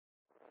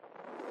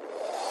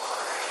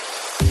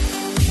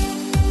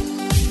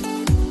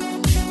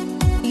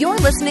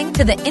listening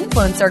to the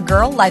Influencer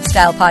Girl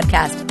Lifestyle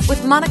Podcast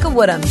with Monica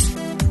Woodhams.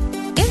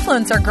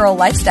 Influencer Girl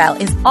Lifestyle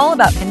is all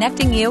about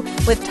connecting you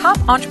with top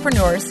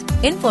entrepreneurs,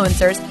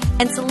 influencers,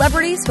 and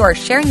celebrities who are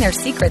sharing their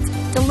secrets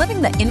to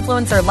living the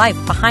influencer life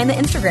behind the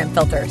Instagram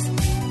filters.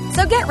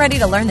 So get ready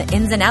to learn the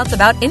ins and outs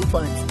about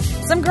influence,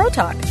 some girl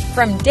talk,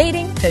 from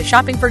dating to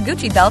shopping for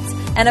Gucci belts,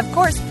 and of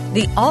course,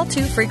 the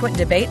all-too-frequent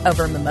debate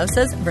over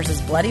mimosas versus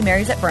Bloody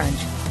Marys at brunch.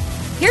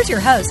 Here's your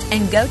host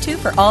and go-to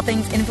for all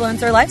things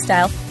influencer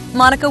lifestyle,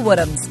 Monica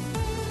Woodhams.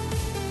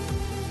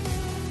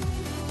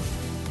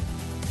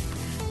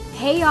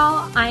 Hey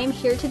y'all, I'm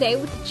here today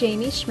with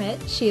Jamie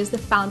Schmidt. She is the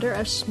founder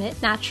of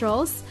Schmidt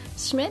Naturals.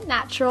 Schmidt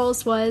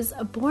Naturals was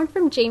born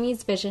from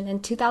Jamie's vision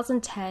in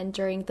 2010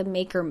 during the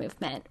maker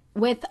movement.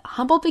 With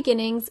humble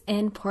beginnings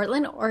in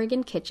Portland,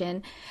 Oregon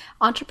kitchen,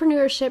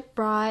 entrepreneurship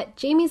brought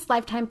Jamie's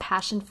lifetime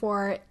passion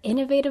for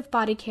innovative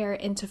body care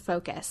into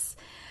focus.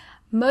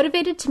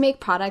 Motivated to make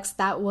products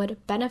that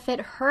would benefit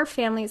her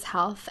family's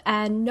health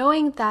and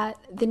knowing that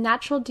the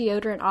natural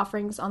deodorant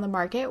offerings on the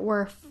market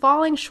were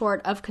falling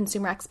short of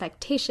consumer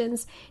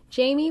expectations,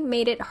 Jamie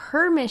made it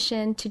her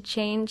mission to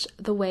change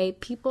the way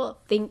people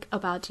think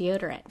about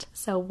deodorant.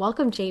 So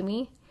welcome,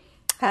 Jamie.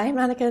 Hi,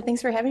 Monica.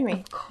 Thanks for having me.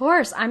 Of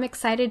course. I'm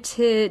excited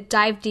to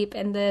dive deep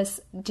in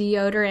this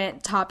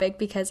deodorant topic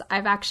because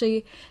I've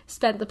actually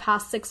spent the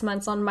past 6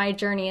 months on my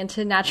journey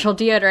into natural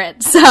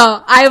deodorant. So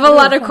I have a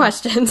lot of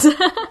questions.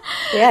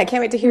 Yeah, I can't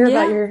wait to hear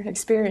about your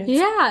experience.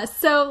 Yeah.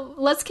 So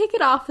let's kick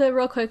it off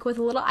real quick with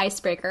a little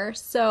icebreaker.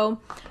 So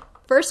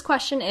first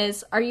question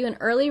is, are you an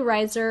early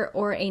riser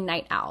or a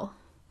night owl?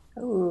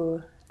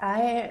 Ooh,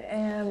 I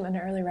am an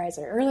early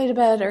riser. Early to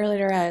bed, early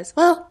to rise.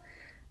 Well,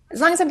 as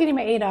long as I'm getting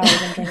my 8 hours,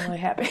 I'm generally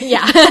happy.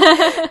 Yeah.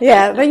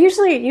 Yeah, but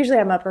usually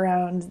I'm up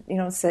around,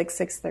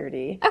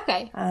 6:30.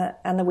 Okay.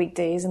 On the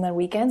weekdays, and then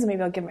weekends,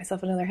 maybe I'll give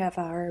myself another half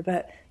hour.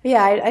 But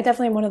yeah, I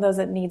definitely am one of those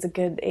that needs a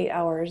good 8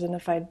 hours. And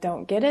if I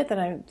don't get it, then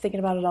I'm thinking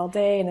about it all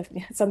day. And if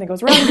something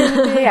goes wrong during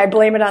the day, I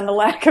blame it on the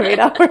lack of 8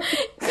 hours.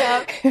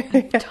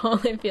 Yep.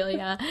 Totally feel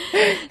ya.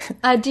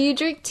 Do you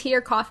drink tea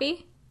or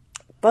coffee?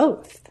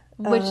 Both.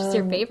 Which is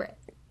your favorite?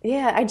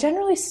 Yeah, I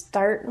generally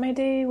start my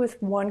day with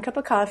 1 cup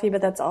of coffee,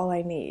 but that's all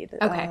I need.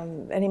 Okay.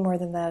 Any more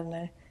than that,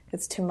 and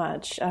it's too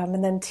much.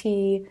 And then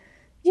tea,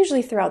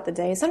 usually throughout the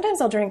day. Sometimes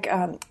I'll drink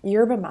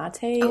yerba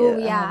mate. Oh,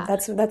 yeah.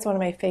 That's one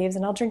of my faves,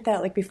 and I'll drink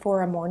that like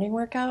before a morning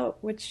workout,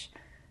 which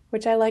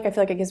I like. I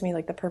feel like it gives me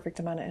like the perfect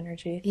amount of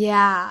energy.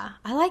 Yeah,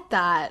 I like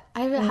that.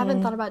 I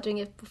haven't thought about doing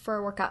it before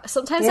a workout.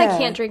 Sometimes I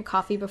can't drink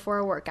coffee before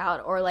a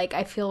workout, or like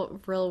I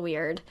feel real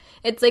weird.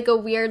 It's like a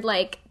weird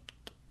like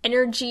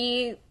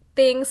energy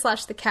thing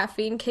 / the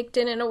caffeine kicked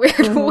in a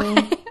weird way.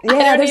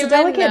 Yeah, there's a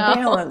delicate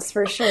balance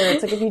for sure.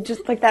 It's like if you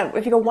just like that,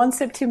 if you go one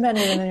sip too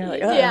many, and then you're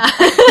like, oh. Yeah.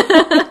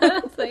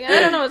 It's like, I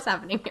don't know what's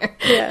happening here.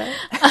 Yeah.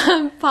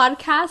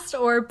 Podcast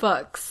or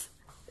books?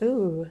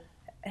 Ooh,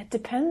 it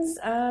depends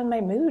on my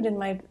mood and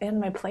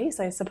my place,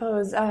 I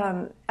suppose.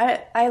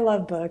 I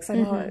love books.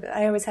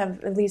 I always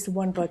have at least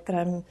one book that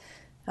I'm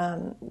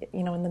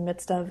in the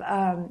midst of.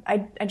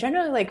 I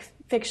generally like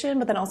fiction,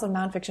 but then also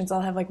nonfiction. So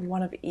I'll have like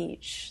one of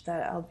each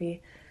that I'll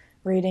be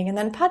reading. And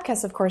then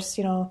podcasts, of course,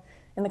 in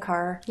the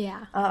car.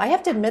 Yeah. I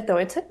have to admit, though,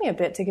 it took me a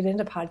bit to get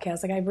into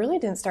podcasts. Like, I really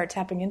didn't start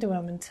tapping into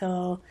them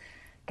until,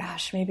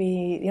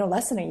 maybe,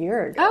 less than a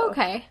year ago. Oh,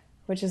 okay.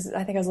 Which is,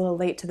 I think I was a little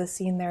late to the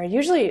scene there.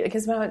 Usually,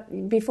 because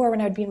before when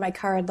I'd be in my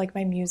car, I'd like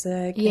my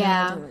music.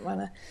 Yeah. I didn't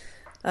want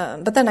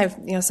to. But then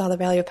I, saw the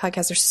value of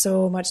podcasts. There's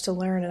so much to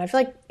learn. And I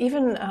feel like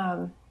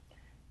even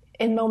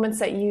in moments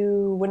that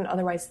you wouldn't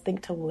otherwise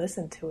think to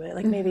listen to it,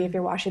 like maybe if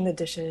you're washing the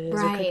dishes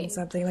or cooking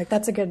something, like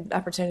that's a good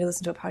opportunity to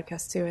listen to a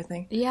podcast too, I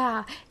think.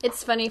 Yeah.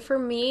 It's funny for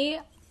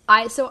me.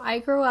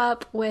 I grew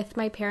up with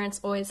my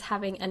parents always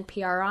having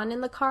NPR on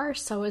in the car,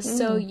 so I was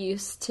so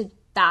used to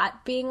that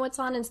being what's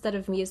on instead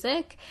of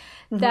music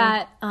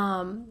that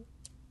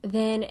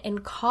then in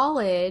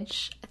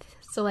college,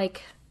 so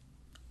like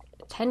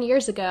 10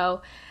 years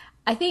ago,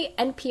 I think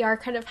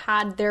NPR kind of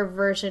had their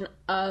version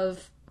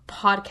of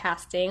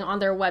podcasting on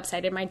their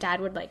website, and my dad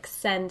would like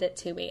send it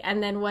to me.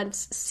 And then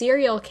once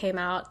Serial came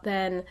out,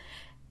 then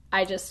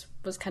I just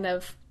was kind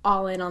of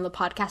all in on the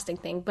podcasting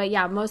thing. But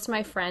yeah, most of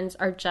my friends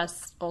are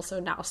just also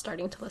now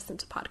starting to listen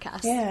to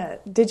podcasts. Yeah.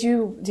 Did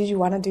you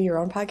want to do your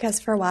own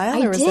podcast for a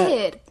while? I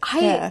did.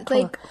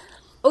 Like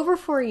over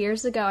 4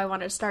 years ago, I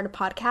wanted to start a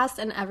podcast,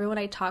 and everyone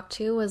I talked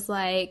to was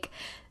like,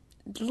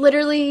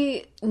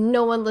 literally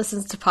no one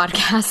listens to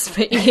podcasts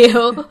but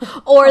you,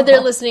 or they're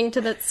listening to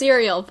that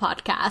Serial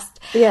podcast.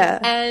 Yeah.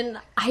 And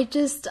I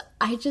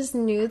just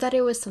knew that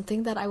it was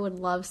something that I would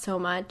love so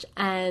much.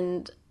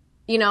 And,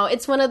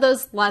 it's one of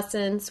those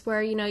lessons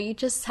where, you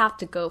just have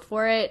to go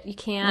for it. You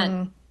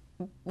can't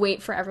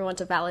wait for everyone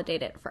to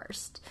validate it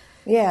first.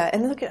 Yeah,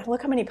 and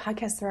look how many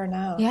podcasts there are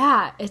now.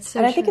 Yeah, it's so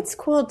And I think it's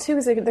cool, too,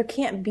 because there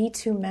can't be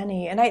too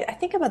many. And I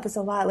think about this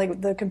a lot,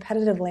 like the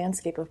competitive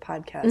landscape of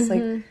podcasts.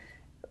 Like,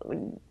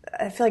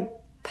 I feel like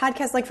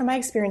podcasts, like from my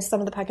experience, some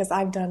of the podcasts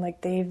I've done,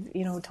 like they've,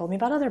 told me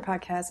about other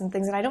podcasts and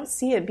things, and I don't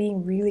see it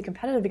being really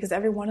competitive because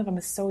every one of them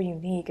is so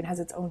unique and has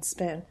its own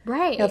spin.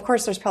 Right. Of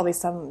course, there's probably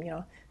some,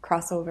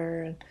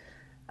 crossover,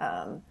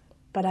 and,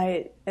 but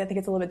I think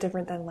it's a little bit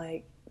different than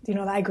like,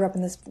 I grew up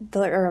in my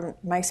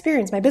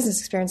business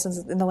experience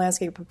in the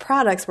landscape of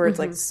products where it's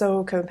like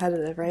so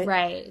competitive, right?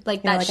 Right.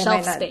 Like that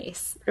shelf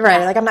space. Right.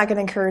 Yeah. Like I'm not going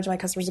to encourage my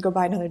customers to go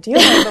buy another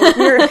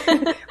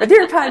deodorant, but with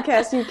your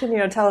podcast, you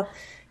can,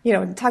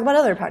 talk about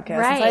other podcasts.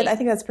 Right. So I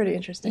think that's pretty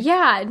interesting.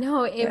 Yeah,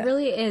 no, it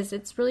really is.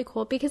 It's really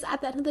cool because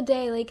at the end of the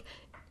day, like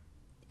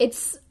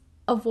it's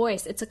a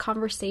voice, it's a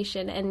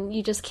conversation, and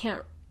you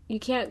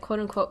can't quote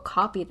unquote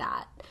copy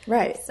that.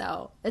 Right.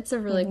 So it's a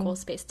really cool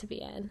space to be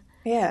in.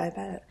 Yeah, I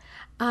bet.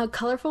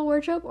 Colorful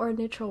wardrobe or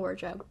neutral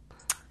wardrobe?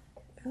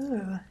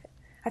 Ooh.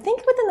 I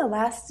think within the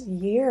last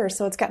year or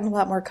so, it's gotten a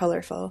lot more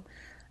colorful.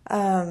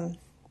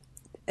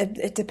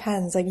 It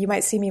depends. Like you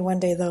might see me one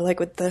day though, like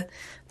with the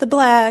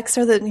blacks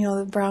or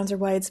the browns or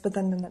whites, but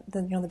then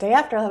the day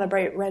after I'll have a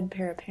bright red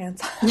pair of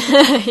pants on.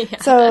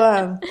 Yeah.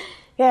 So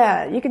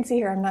yeah, you can see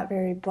here I'm not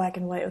very black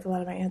and white with a lot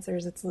of my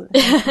answers. It's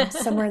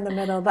somewhere in the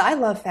middle. But I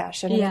love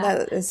fashion. Yeah. I mean,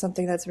 that is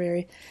something that's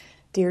very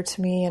dear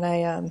to me, and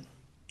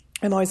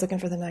I'm always looking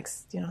for the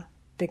next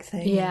big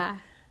thing. Yeah.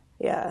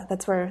 Yeah,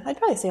 that's where I'd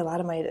probably say a lot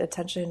of my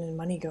attention and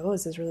money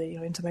goes is really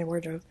into my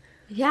wardrobe.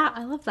 Yeah,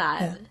 I love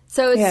that. Yeah.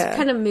 So it's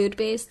kind of mood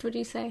based, would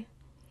you say?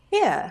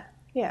 Yeah.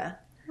 I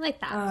like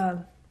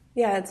that.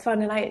 Yeah, it's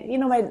fun,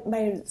 and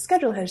my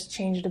schedule has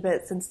changed a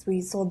bit since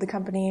we sold the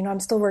company. I'm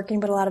still working,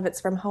 but a lot of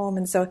it's from home,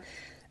 and so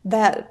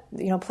that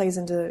plays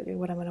into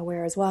what I'm going to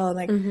wear as well. And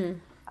like,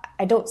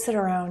 I don't sit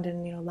around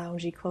in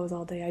loungy clothes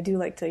all day. I do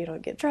like to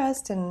get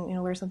dressed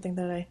and wear something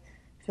that I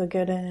feel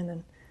good in.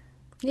 And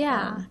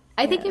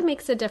I think it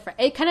makes a difference.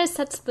 It kind of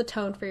sets the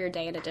tone for your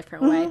day in a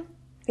different way.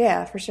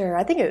 Yeah, for sure.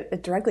 I think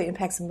it directly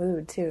impacts the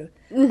mood, too.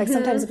 Like,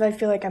 sometimes if I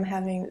feel like I'm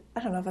having, I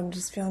don't know, if I'm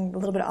just feeling a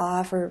little bit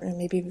off or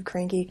maybe even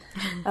cranky,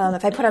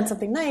 if I put on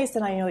something nice,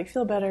 then I,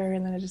 feel better,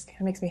 and then it just kind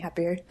of makes me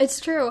happier. It's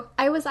true.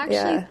 I was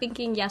actually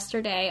thinking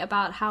yesterday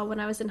about how when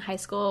I was in high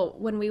school,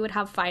 when we would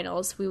have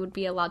finals, we would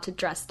be allowed to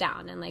dress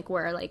down and,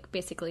 wear,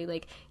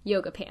 basically,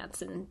 yoga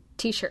pants and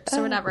T-shirts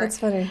or whatever. That's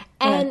funny.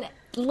 And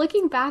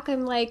looking back,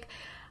 I'm like,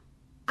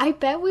 I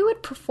bet we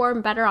would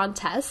perform better on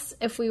tests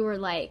if we were,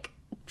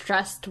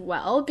 dressed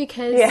well,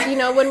 because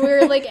when we were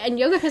in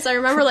yoga pants, I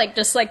remember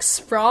just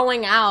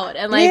sprawling out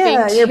and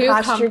being too your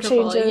posture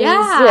comfortable. Changes.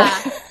 Yeah.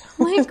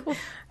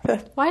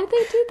 Why did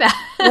they do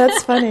that?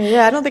 That's funny.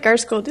 Yeah, I don't think our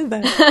school did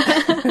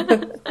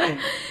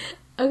that.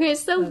 Okay,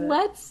 so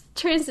let's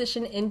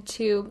transition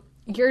into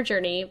your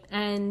journey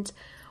and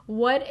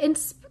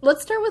let's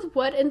start with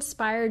what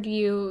inspired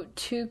you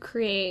to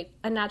create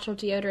a natural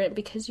deodorant,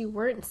 because you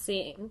weren't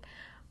seeing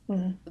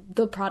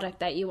the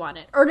product that you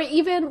wanted. Or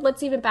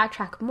let's even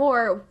backtrack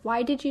more.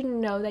 Why did you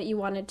know that you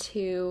wanted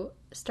to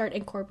start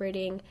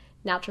incorporating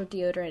natural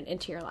deodorant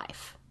into your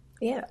life?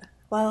 Yeah.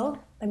 Well,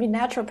 I mean,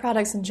 natural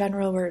products in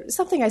general were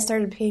something I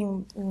started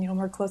paying,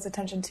 more close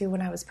attention to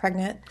when I was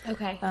pregnant.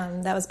 Okay.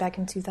 That was back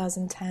in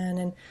 2010.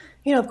 And,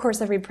 of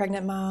course, every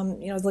pregnant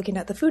mom, is looking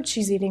at the food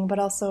she's eating, but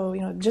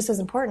also, just as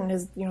important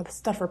is, the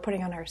stuff we're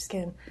putting on our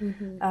skin.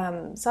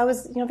 So I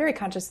was, very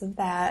conscious of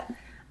that.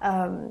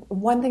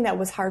 One thing that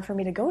was hard for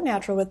me to go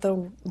natural with,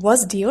 though,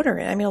 was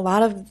deodorant. I mean, a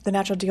lot of the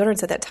natural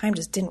deodorants at that time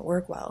just didn't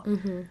work well.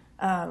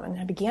 And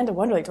I began to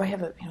wonder, do I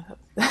have a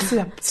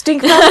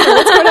stink mouth?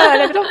 What's going on?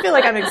 I don't feel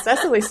like I'm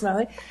excessively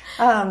smelly.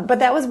 But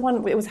that was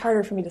it was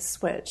harder for me to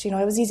switch. It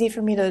was easy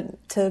for me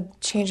to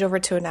change over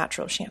to a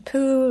natural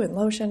shampoo and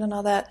lotion and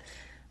all that.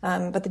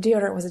 But the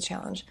deodorant was a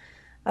challenge.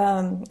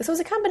 So it was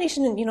a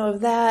combination,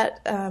 of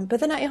that. But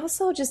then I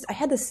also I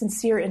had this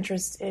sincere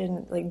interest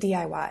in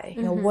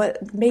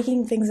DIY,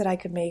 making things that I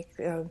could make,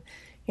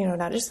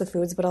 not just the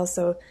foods, but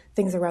also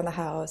things around the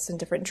house and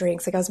different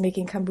drinks. Like I was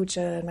making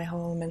kombucha in my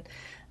home. And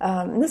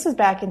this was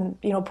back in,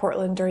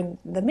 Portland during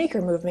the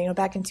maker movement,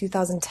 back in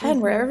 2010,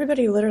 where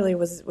everybody literally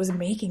was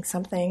making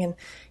something.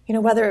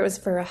 And, whether it was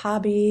for a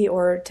hobby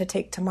or to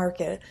take to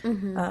market,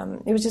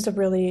 it was just a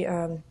really,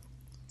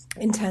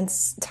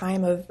 intense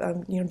time of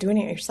doing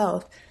it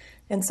yourself.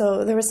 And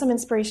so there was some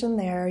inspiration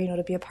there,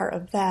 to be a part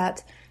of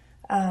that.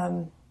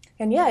 And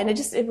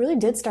it really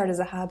did start as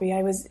a hobby.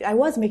 I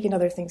was making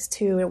other things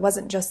too. It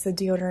wasn't just the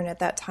deodorant at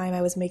that time.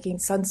 I was making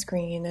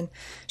sunscreen and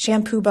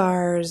shampoo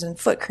bars and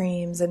foot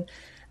creams. And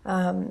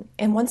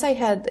once I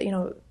had,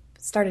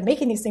 started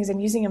making these things and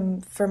using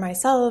them for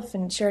myself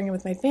and sharing it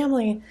with my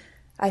family,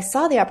 I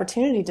saw the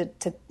opportunity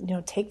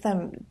to take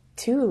them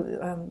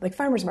to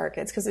farmers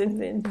markets, because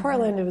in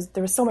Portland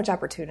there was so much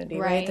opportunity,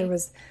 right? There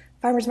was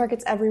farmers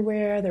markets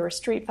everywhere. There were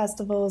street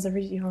festivals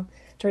during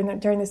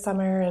the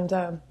summer, and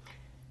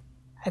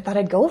I thought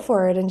I'd go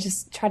for it and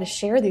just try to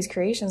share these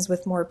creations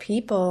with more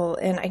people.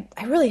 And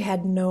I really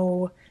had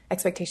no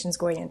expectations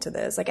going into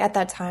this. Like at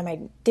that time,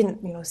 I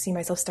didn't see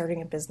myself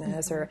starting a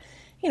business, or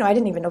I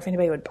didn't even know if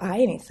anybody would buy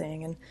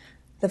anything. And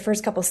the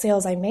first couple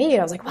sales I made,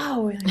 I was like,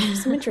 wow,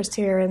 there's some interest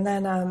here. And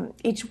then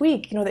each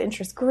week, the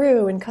interest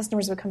grew, and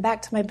customers would come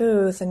back to my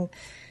booth. And,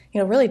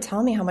 really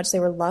tell me how much they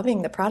were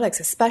loving the products,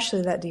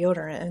 especially that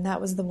deodorant. And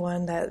that was the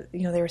one that,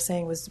 they were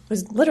saying was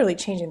literally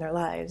changing their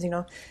lives.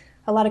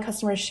 A lot of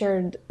customers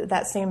shared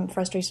that same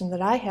frustration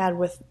that I had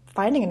with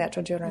finding a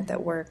natural deodorant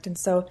that worked. And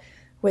so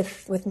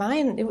with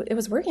mine, it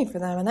was working for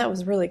them, and that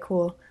was really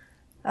cool.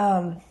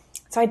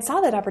 So I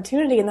saw that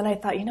opportunity, and then I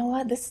thought, you know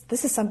what, this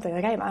is something,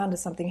 like I'm onto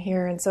something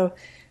here. And so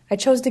I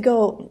chose to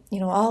go,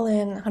 all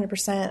in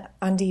 100%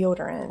 on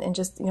deodorant and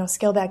just,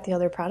 scale back the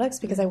other products,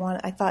 because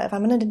I thought if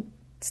I'm going to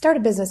start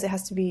a business, it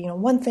has to be,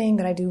 one thing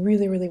that I do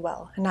really, really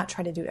well and not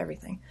try to do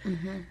everything.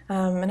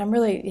 And I'm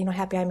really,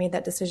 happy I made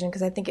that decision,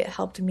 because I think it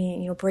helped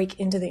me, break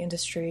into the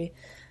industry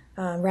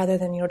rather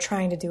than,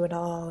 trying to do it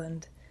all.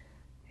 And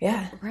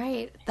yeah.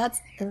 Right.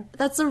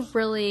 That's a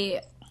really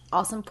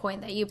awesome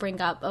point that you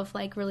bring up of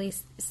like really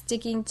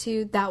sticking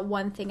to that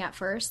one thing at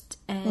first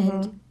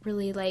and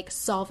really like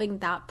solving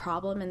that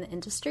problem in the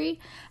industry,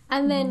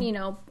 and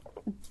then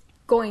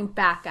going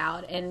back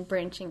out and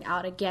branching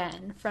out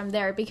again from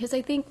there. Because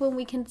I think when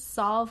we can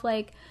solve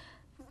like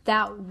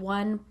that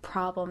one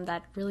problem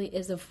that really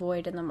is a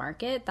void in the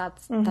market,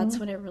 that's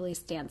when it really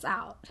stands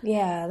out.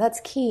 Yeah, that's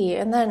key.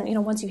 And then,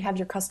 once you have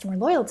your customer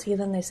loyalty,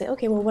 then they say,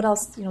 okay, well, what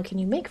else, can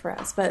you make for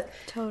us? But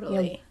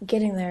totally,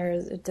 getting there,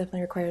 it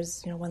definitely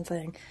requires, one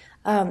thing.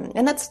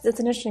 And that's an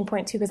interesting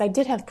point too, because I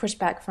did have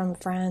pushback from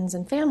friends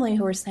and family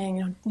who were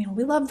saying,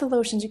 we love the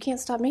lotions, you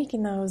can't stop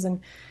making those, and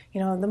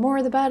the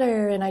more the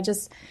better. And I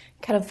just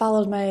kind of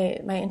followed my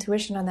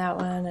intuition on that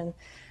one, and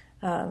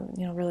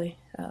really,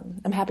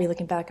 I'm happy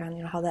looking back on,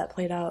 how that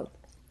played out.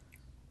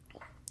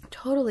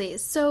 Totally.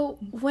 So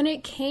when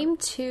it came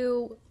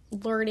to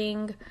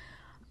learning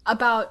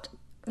about,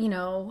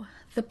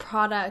 the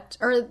product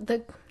or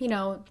the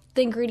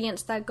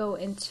ingredients that go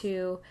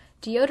into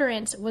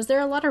deodorant, was there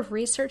a lot of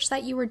research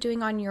that you were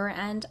doing on your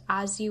end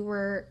as you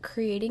were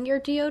creating your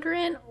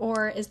deodorant,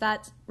 or is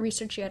that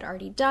research you had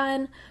already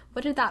done?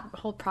 What did that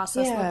whole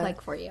process look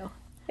like for you?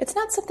 It's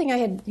not something I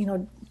had,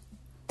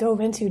 dove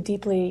into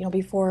deeply,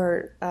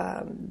 before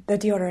the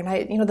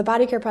deodorant. The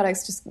body care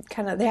products just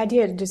kind of, the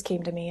idea just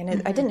came to me,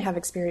 and I didn't have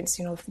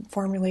experience,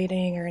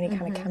 formulating or any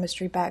kind of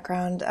chemistry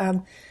background.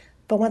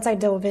 But once I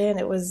dove in,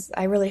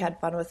 I really had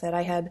fun with it.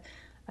 I had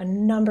a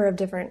number of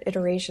different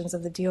iterations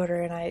of the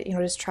deodorant. I,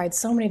 just tried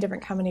so many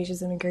different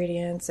combinations of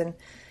ingredients, and,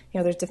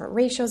 there's different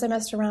ratios I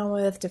messed around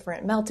with,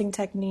 different melting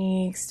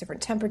techniques,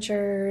 different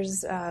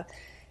temperatures.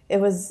 It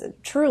was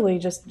truly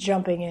just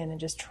jumping in and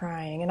just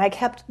trying. And I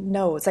kept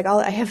notes. Like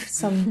I have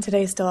some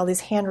today still, all these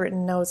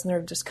handwritten notes, and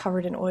they're just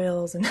covered in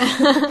oils, and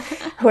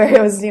where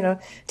it was,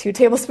 2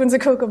 tablespoons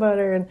of cocoa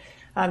butter,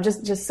 and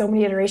just so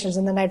many iterations.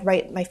 And then I'd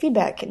write my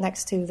feedback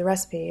next to the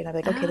recipe, and I'd be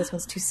like, okay, this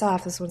one's too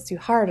soft, this one's too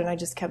hard, and I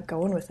just kept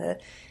going with it.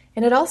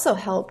 And it also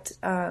helped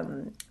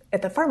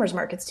at the farmers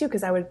markets too,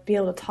 because I would be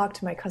able to talk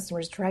to my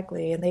customers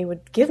directly, and they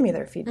would give me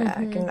their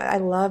feedback, and I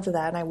loved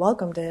that, and I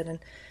welcomed it, and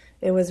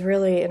it was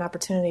really an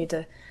opportunity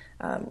to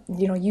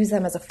use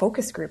them as a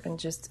focus group and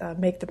just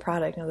make the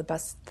product, the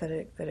best that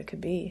it could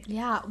be.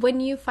 Yeah.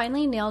 When you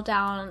finally nailed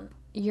down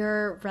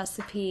your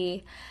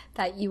recipe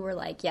that you were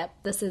like, yep,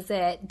 this is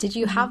it, did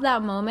you have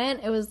that moment?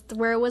 It was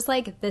where it was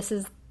like, this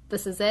is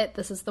it,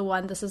 this is the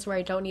one, this is where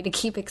I don't need to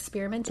keep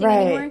experimenting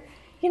anymore?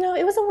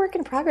 It was a work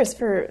in progress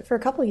for a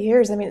couple of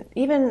years. I mean,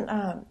 even,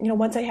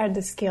 once I had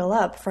to scale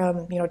up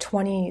from,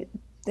 20,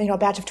 a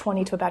batch of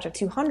 20 to a batch of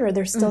 200,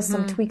 there's still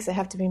some tweaks that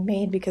have to be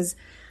made, because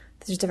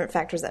there's different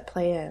factors that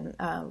play in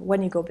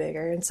when you go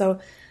bigger. And so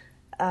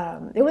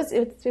it was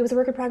a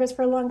work in progress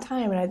for a long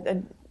time. And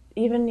I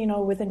even,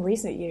 within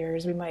recent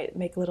years, we might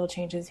make little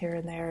changes here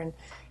and there. And,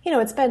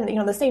 it's been,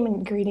 the same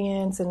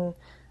ingredients, and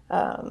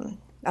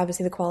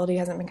obviously the quality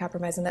hasn't been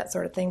compromised and that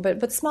sort of thing.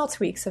 But small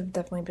tweaks have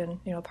definitely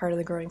been, part of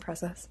the growing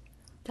process.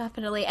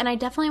 Definitely. And I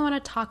definitely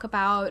want to talk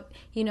about,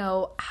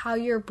 how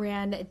your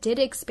brand did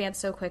expand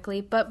so quickly.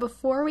 But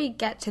before we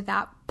get to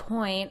that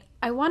point,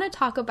 I want to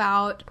talk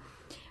about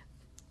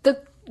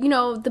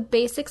the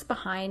basics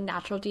behind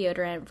natural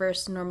deodorant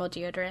versus normal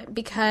deodorant,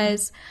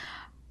 because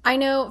I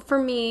know for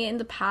me in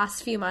the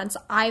past few months,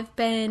 I've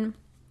been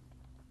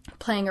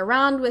playing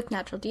around with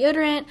natural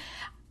deodorant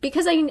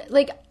because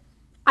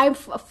I'm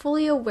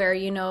fully aware,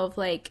 of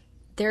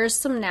there's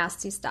some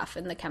nasty stuff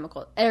in the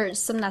chemical, or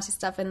some nasty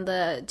stuff in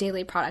the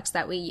daily products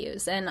that we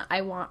use. And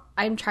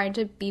I'm trying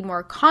to be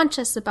more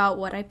conscious about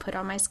what I put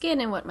on my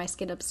skin and what my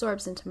skin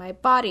absorbs into my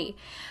body.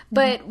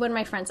 But when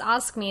my friends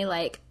ask me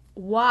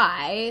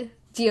why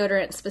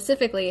deodorant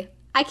specifically,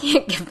 I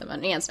can't give them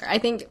an answer. I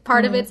think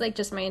part of it's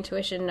just my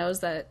intuition knows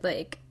that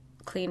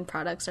clean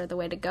products are the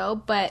way to go.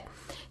 But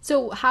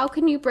so how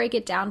can you break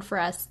it down for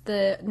us,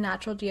 the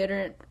natural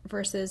deodorant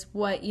versus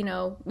what,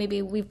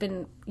 maybe we've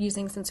been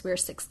using since we were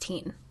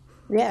 16?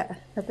 Yeah,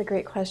 that's a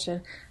great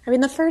question. I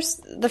mean, the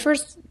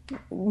first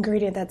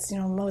ingredient that's,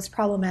 most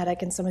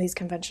problematic in some of these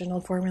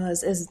conventional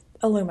formulas is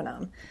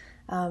aluminum.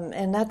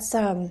 And that's,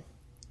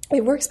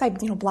 it works by,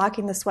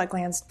 blocking the sweat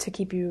glands to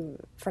keep you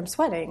from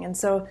sweating. And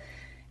so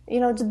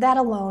that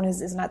alone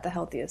is not the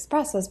healthiest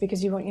process,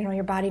 because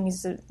your body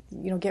needs to,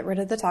 get rid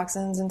of the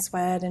toxins and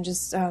sweat, and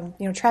just,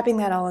 trapping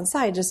that all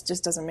inside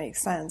just doesn't make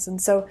sense.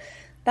 And so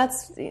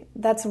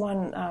that's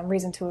one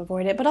reason to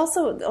avoid it. But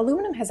also,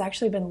 aluminum has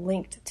actually been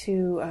linked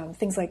to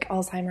things like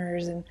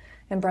Alzheimer's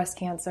and breast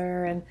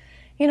cancer. And,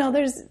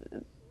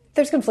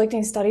 there's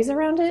conflicting studies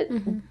around it.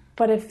 Mm-hmm.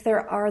 But if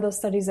there are those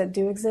studies that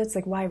do exist,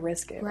 like, why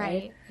risk it,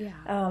 right? Yeah.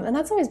 And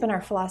that's always been our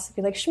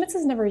philosophy. Like, Schmidt's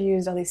has never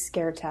used all these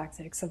scare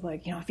tactics of,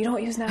 like, if you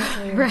don't use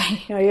natural,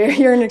 right.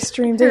 You're in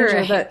extreme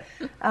danger. Right.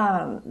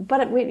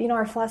 But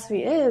our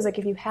philosophy is, like,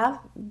 if you have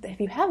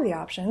the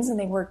options and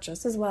they work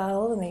just as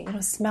well and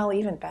they smell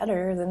even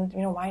better, then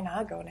why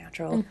not go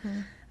natural? Mm-hmm.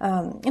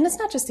 And it's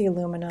not just the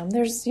aluminum.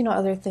 There's,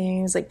 other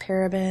things like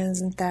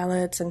parabens and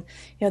phthalates, and,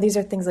 these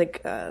are things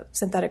like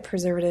synthetic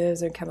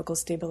preservatives or chemical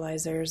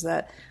stabilizers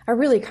that are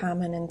really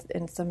common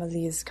in some of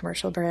these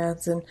commercial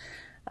brands. And,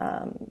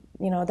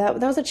 that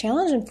was a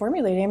challenge in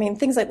formulating. I mean,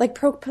 things like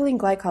propylene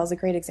glycol is a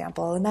great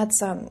example. And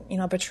that's, a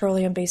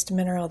petroleum-based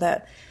mineral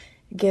that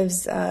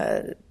gives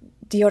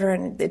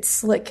deodorant its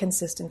slick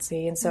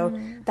consistency. And so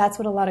that's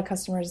what a lot of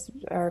customers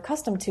are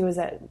accustomed to, is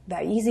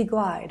that easy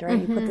glide, right?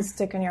 Mm-hmm. You put the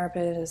stick on your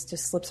armpit and it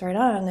just slips right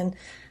on.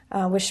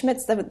 And with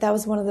Schmidt's, that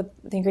was one of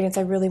the ingredients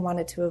I really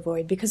wanted to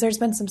avoid, because there's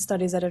been some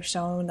studies that have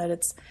shown that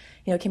it's,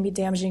 can be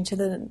damaging to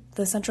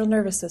the central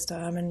nervous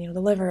system and,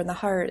 the liver and the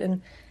heart.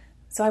 And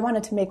so I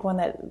wanted to make one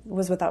that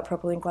was without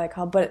propylene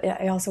glycol, but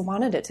I also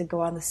wanted it to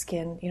go on the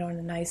skin, in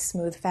a nice,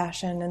 smooth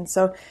fashion. And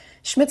so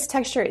Schmidt's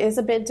texture is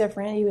a bit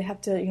different. You have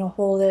to,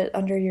 hold it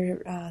under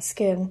your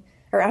skin,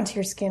 or onto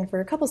your skin for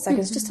a couple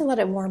seconds, just to let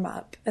it warm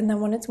up. And then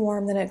when it's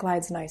warm, then it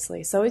glides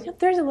nicely. So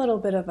there's a little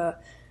bit of a,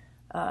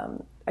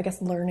 I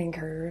guess, learning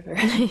curve. Or,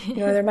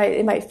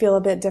 it might feel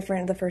a bit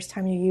different the first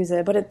time you use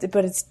it, but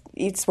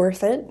it's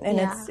worth it, and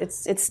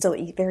it's still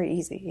very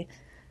easy.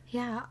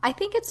 Yeah, I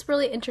think it's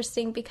really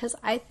interesting, because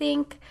I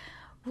think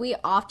we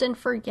often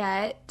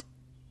forget,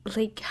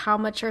 like, how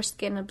much our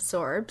skin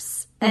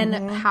absorbs and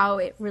how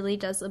it really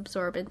does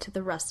absorb into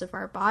the rest of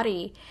our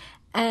body.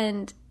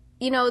 And,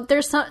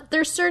 there's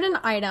certain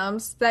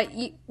items that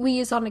we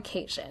use on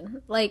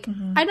occasion. Like,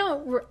 I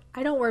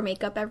don't wear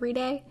makeup every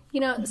day,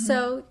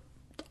 so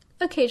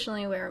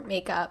occasionally wear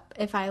makeup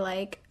if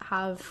I,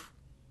 have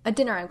a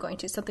dinner I'm going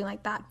to, something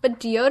like that. But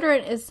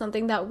deodorant is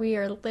something that we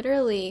are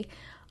literally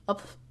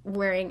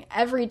wearing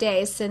every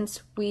day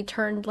since we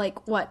turned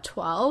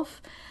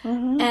 12,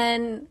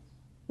 and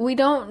we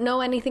don't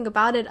know anything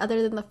about it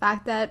other than the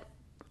fact that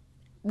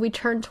we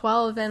turned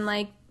 12,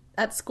 and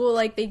at school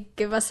they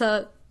give us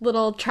a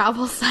little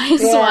travel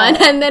size one,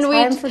 and then we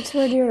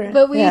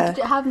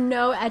have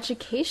no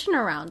education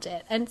around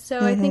it. And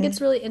so I think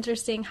it's really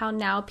interesting how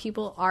now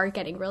people are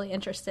getting really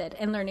interested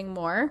in learning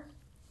more.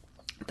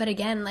 But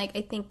again, I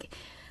think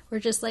we're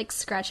just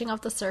scratching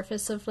off the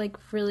surface of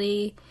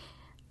really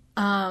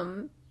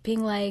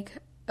being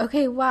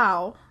okay,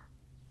 wow,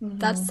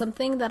 that's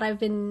something that I've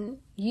been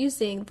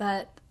using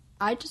that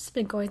I just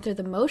been going through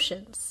the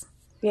motions.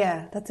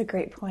 Yeah, that's a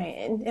great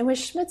point. And with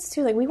Schmidt's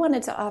too, we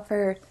wanted to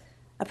offer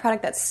a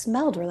product that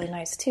smelled really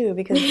nice too,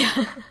 because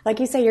like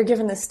you say, you're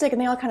given the stick and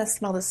they all kind of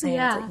smell the same.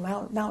 Yeah.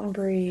 It's mountain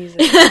breeze,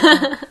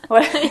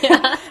 or,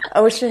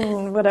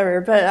 ocean,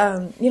 whatever.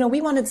 But,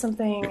 we wanted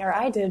something, or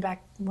I did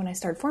back when I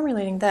started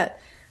formulating, that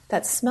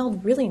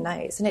smelled really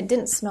nice, and it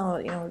didn't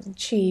smell,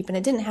 cheap, and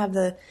it didn't have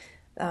the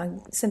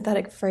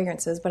synthetic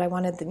fragrances, but I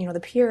wanted the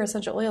pure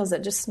essential oils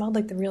that just smelled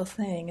like the real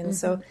thing. And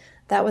so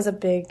that was a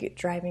big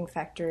driving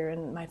factor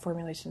in my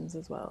formulations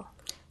as well.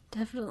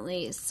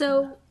 Definitely.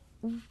 So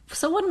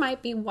someone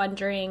might be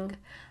wondering,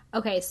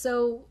 okay,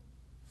 so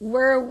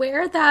we're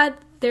aware that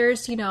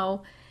there's,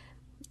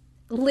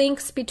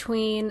 links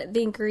between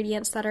the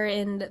ingredients that are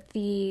in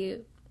the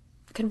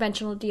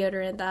conventional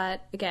deodorant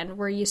that, again,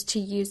 we're used to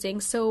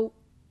using. So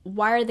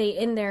why are they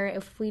in there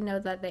if we know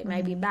that they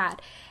might be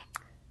bad?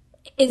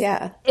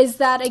 Is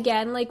that,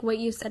 again, what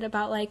you said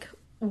about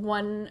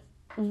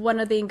one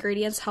of the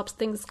ingredients helps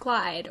things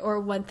glide, or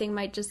one thing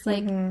might just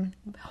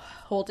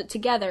hold it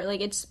together?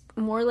 It's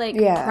more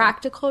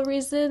practical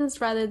reasons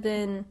rather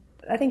than...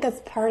 I think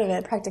that's part of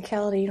it,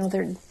 practicality.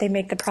 They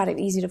make the product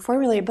easy to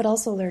formulate, but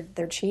also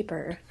they're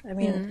cheaper. I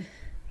mean,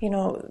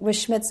 with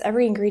Schmidt's,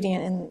 every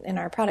ingredient in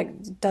our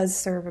product does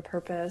serve a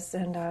purpose,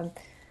 and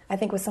I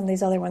think with some of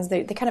these other ones,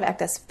 they kind of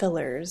act as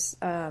fillers.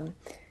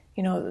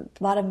 A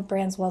lot of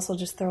brands will also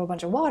just throw a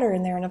bunch of water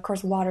in there, and of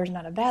course water is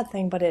not a bad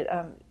thing, but it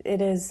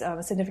is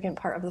a significant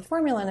part of the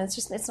formula, and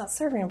it's not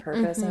serving a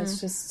purpose, and it's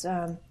just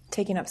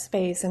taking up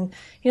space. And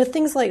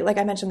things like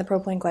I mentioned, the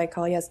propylene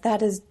glycol, yes,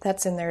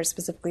 that's in there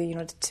specifically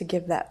to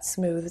give that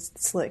smooth,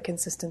 slick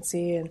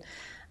consistency,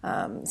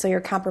 and so you're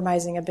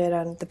compromising a bit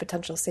on the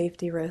potential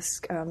safety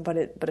risk, but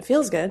it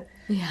feels good.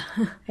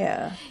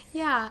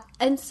 Yeah.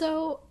 And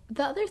so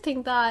the other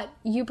thing that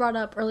you brought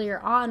up earlier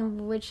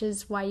on, which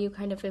is why you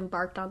kind of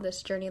embarked on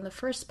this journey in the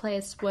first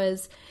place,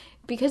 was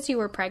because you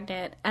were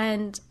pregnant.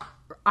 And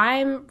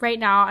I'm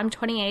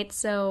 28,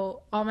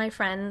 so all my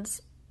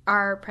friends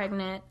are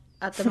pregnant.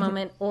 at the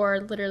moment, or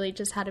literally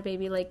just had a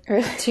baby like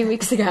 2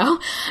 weeks ago.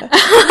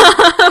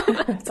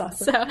 That's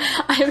awesome.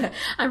 So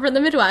I'm from the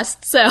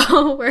Midwest,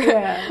 so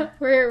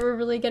we're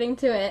really getting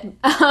to it.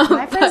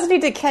 My friends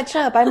need to catch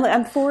up.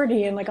 I'm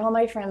 40, and like all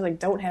my friends like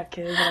don't have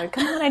kids. I'm like,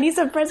 come on, I need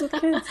some friends with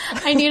kids.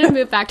 I need to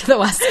move back to the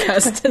West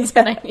Coast. Is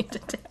what I need to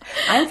do.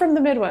 I'm from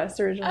the Midwest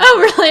originally.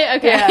 Oh, really?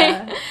 Okay.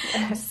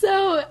 Yeah.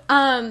 So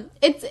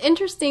it's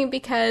interesting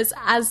because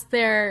as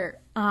they've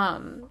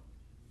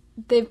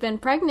been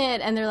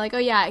pregnant and they're like, oh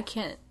yeah, I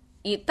can't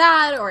eat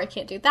that or I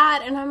can't do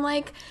that. And I'm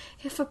like,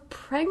 if a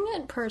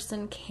pregnant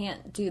person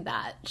can't do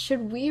that,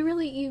 should we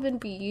really even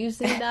be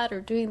using that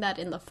or doing that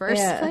in the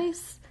first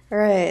place?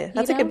 Right.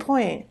 That's a good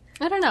point.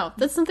 I don't know.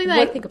 That's something that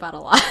I think about a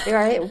lot.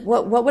 Right?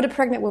 What would a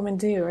pregnant woman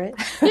do, right?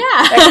 Yeah.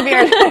 That could be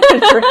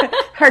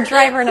our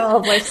driver in all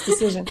of life's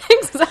decisions.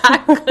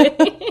 Exactly.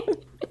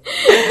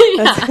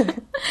 Yeah.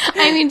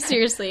 I mean,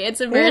 seriously,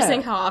 it's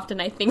embarrassing how often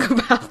I think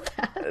about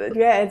that.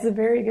 Yeah, it's a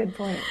very good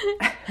point.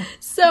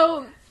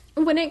 So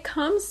when it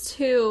comes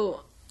to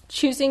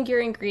choosing your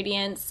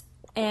ingredients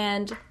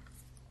and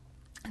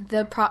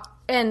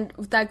and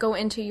that go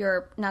into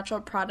your natural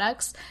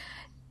products,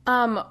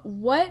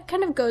 what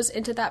kind of goes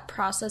into that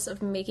process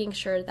of making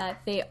sure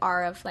that they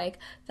are of like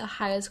the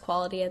highest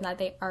quality and that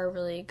they are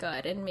really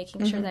good, and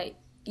making sure that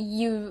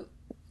you've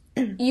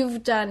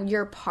done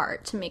your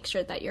part to make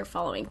sure that you're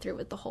following through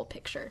with the whole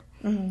picture?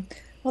 Mm-hmm.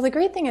 Well, the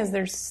great thing is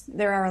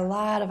there are a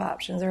lot of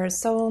options. There are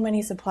so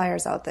many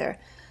suppliers out there.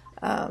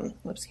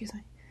 Excuse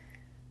me.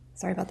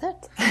 Sorry about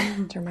that.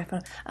 Turn my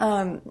phone.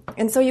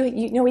 And so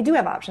you know we do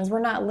have options.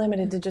 We're not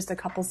limited to just a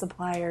couple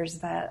suppliers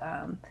that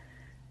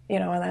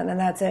and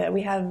that's it.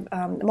 We have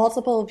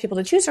multiple people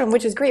to choose from,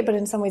 which is great, but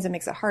in some ways it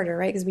makes it harder,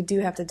 right? Because we do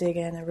have to dig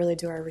in and really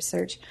do our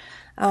research.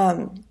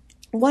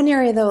 One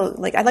area, though,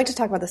 like I'd like to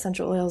talk about the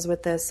essential oils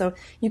with this. So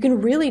you can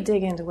really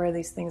dig into where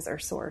these things are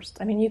sourced.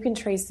 I mean, you can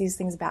trace these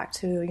things back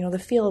to, the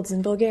fields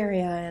in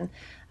Bulgaria,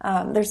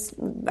 and there's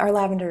our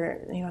lavender,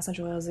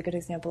 essential oil is a good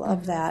example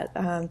of that.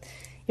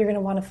 You're going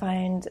to want to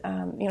find,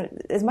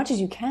 as much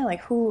as you can,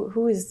 like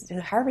who is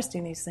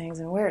harvesting these things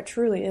and where it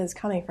truly is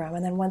coming from.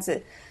 And then once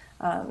it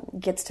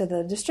gets to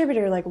the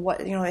distributor, like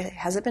what,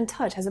 has it been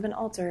touched? Has it been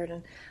altered?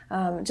 And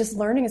just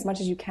learning as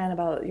much as you can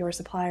about your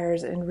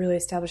suppliers and really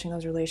establishing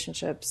those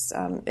relationships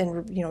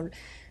and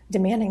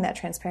demanding that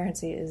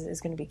transparency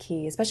is going to be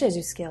key, especially as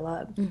you scale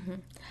up. Mm-hmm.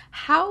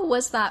 How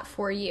was that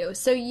for you?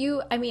 So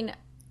you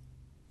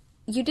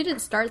didn't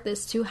start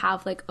this to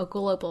have like a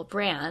global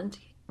brand,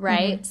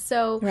 right? Mm-hmm.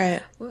 So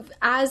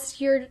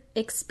as you're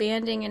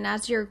expanding and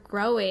as you're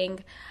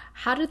growing,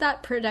 how did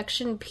that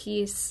production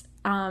piece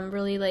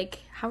really like,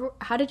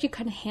 how did you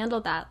kind of handle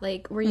that?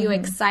 Like, were you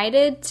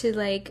excited to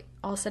like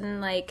all of a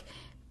sudden like,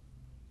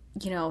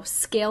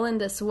 scale in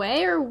this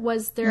way, or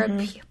was there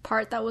a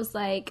part that was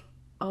like,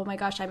 oh my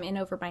gosh, I'm in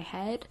over my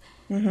head?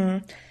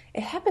 Mm-hmm.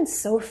 It happened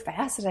so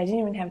fast that I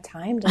didn't even have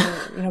time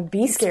to,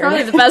 be scared.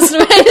 Probably the best way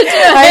to do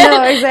it. I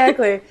know,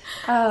 exactly.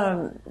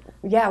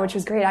 Which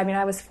was great. I mean,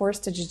 I was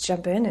forced to just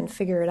jump in and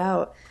figure it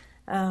out,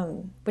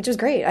 which was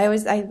great. I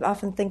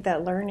often think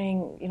that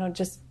learning,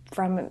 just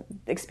from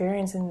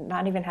experience and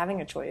not even having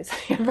a choice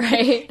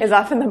is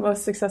often the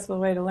most successful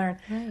way to learn.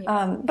 Right.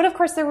 But of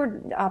course there were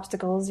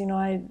obstacles.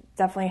 I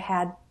definitely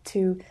had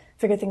to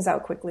figure things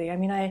out quickly. I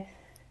mean, I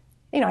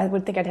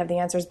would think I'd have the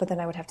answers, but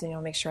then I would have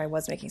to, make sure I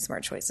was making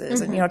smart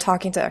choices and,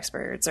 talking to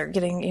experts or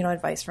getting,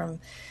 advice from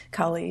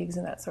colleagues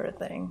and that sort of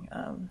thing.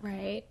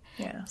 Right.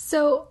 Yeah.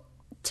 So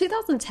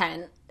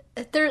 2010,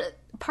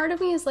 part of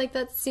me is like,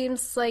 that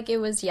seems like it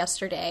was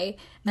yesterday.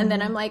 And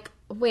then I'm like,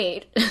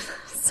 wait,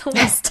 it's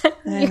almost 10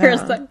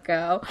 years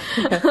ago.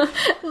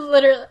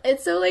 Literally.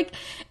 It's so like,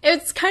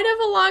 it's kind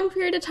of a long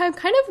period of time,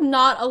 kind of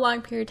not a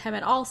long period of time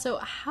at all. So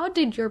how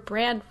did your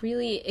brand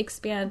really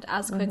expand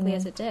as quickly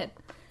as it did?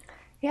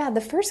 Yeah,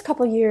 the first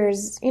couple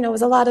years, it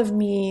was a lot of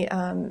me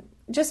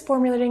just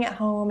formulating at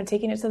home and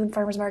taking it to the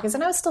farmers markets.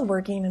 And I was still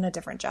working in a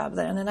different job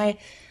then. And I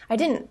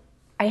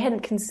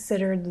hadn't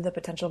considered the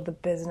potential of the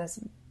business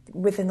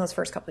within those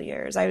first couple of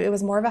years. It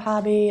was more of a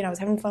hobby, and I was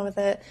having fun with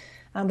it.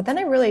 But then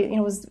I really,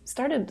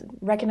 started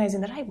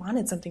recognizing that I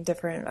wanted something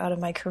different out of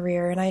my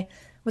career, and I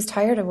was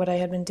tired of what I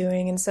had been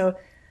doing. And so,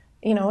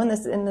 in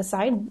the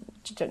side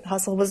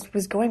hustle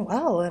was going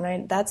well,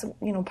 and that's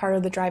part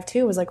of the drive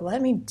too. Was like,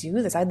 let me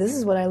do this. This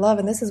is what I love,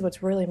 and this is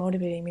what's really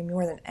motivating me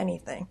more than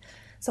anything.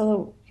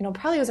 So,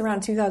 probably it was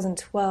around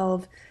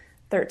 2012,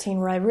 13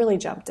 where I really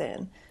jumped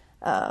in,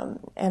 and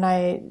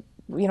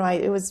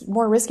it was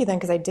more risky then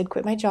because I did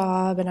quit my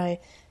job, and I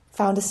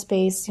found a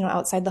space,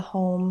 outside the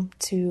home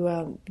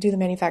to do the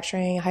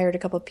manufacturing. I hired a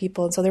couple of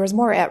people, and so there was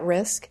more at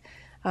risk.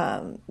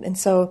 And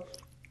so,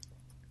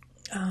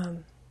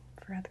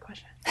 forgot the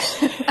question.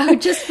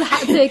 Just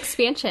the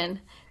expansion.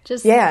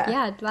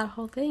 That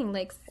whole thing.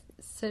 Like,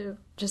 so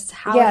just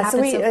how it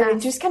happened so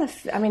fast. Just kind of,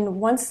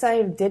 once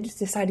I did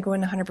decide to go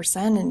into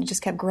 100%, and it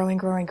just kept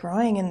growing,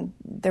 and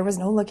there was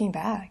no looking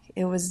back.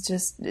 It was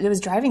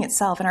driving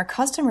itself, and our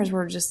customers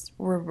were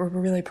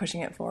really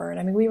pushing it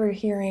forward. We were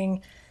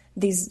hearing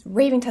these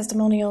raving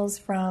testimonials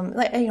from,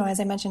 like, you know, as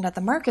I mentioned, at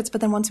the markets,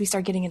 but then once we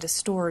started getting into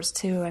stores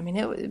too, I mean,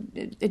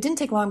 it didn't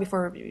take long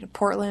before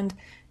Portland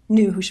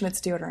knew who Schmidt's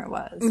deodorant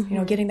was. You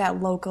know, getting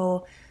that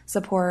local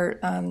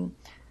support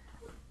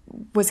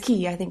was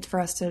key, I think,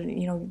 for us to,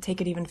 you know, take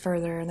it even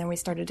further. And then we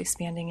started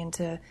expanding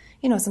into,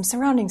 you know, some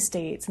surrounding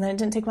states. And then it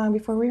didn't take long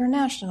before we were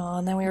national,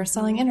 and then we were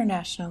selling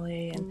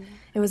internationally. And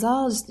it was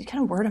all just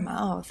kind of word of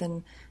mouth.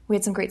 And we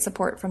had some great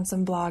support from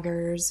some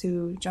bloggers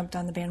who jumped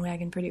on the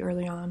bandwagon pretty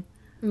early on.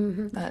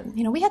 But,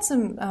 you know, we had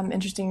some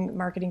interesting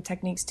marketing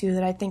techniques too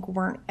that I think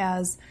weren't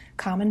as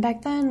common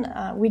back then.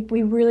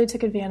 We really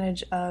took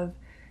advantage of,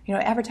 you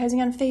know,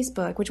 advertising on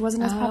Facebook, which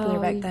wasn't as popular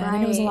back then.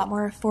 And it was a lot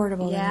more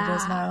affordable than it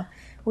is now.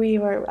 We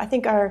were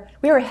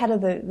ahead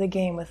of the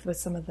game with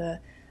some of the,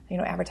 you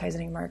know,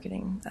 advertising and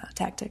marketing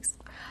tactics.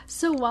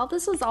 So while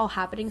this was all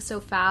happening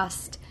so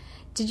fast,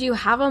 did you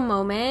have a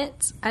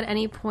moment at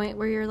any point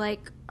where you're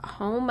like,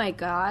 oh my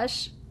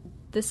gosh,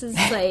 this is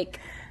like,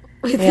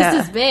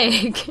 this is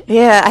big?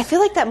 Yeah, I feel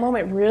like that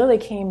moment really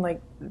came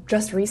like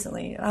just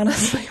recently,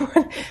 honestly,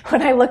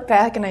 when I look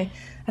back and I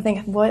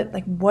think,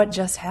 what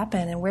just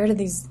happened, and where did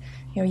these,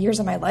 you know, years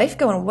of my life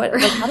go,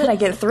 and how did I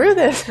get through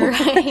this?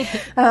 Right.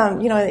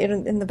 You know,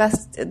 in the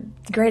best,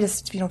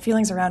 greatest, you know,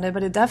 feelings around it,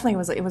 but it definitely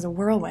was a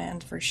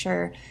whirlwind for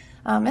sure.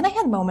 And I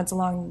had moments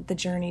along the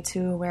journey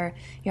too where,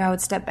 you know, I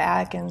would step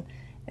back and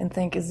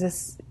think, is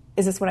this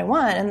what I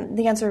want? And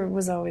the answer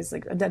was always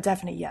like a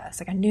definite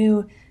yes. Like, I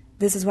knew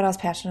this is what I was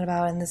passionate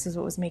about, and this is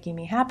what was making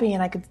me happy,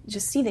 and I could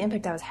just see the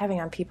impact I was having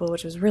on people,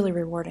 which was really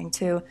rewarding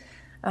too.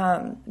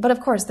 But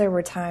of course, there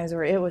were times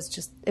where it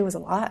was a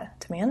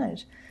lot to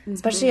manage,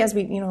 especially as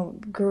we, you know,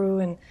 grew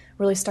and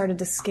really started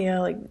to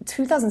scale. Like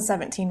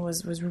 2017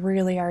 was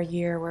really our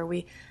year where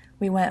we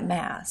went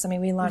mass. I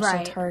mean, we launched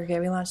in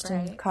Target, we launched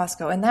in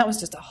Costco, and that was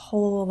just a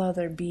whole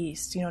other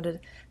beast, you know, to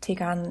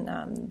take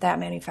on that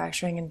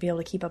manufacturing and be able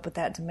to keep up with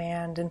that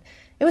demand. And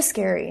it was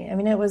scary. I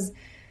mean, it was,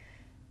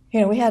 you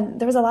know,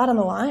 there was a lot on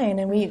the line,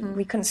 and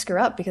we couldn't screw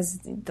up because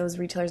those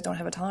retailers don't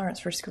have a tolerance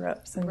for screw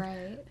ups.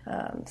 And,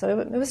 so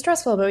it was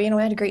stressful, but, you know,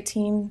 I had a great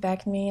team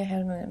backing me. I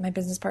had my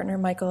business partner,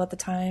 Michael, at the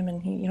time,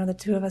 and he, you know, the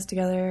two of us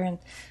together,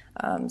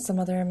 and some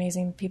other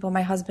amazing people.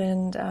 My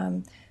husband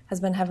has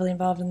been heavily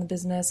involved in the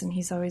business, and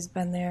he's always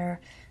been there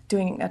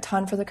doing a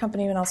ton for the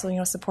company, and also, you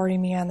know,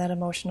 supporting me on that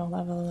emotional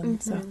level.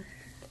 And so,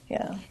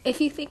 yeah. If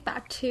you think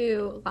back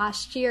to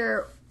last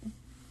year,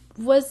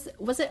 was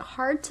it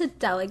hard to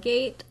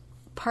delegate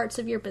parts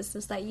of your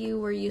business that you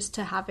were used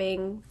to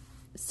having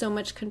so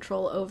much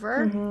control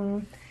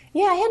over?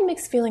 Yeah, I had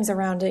mixed feelings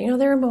around it. You know,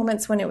 there were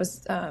moments when it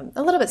was a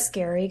little bit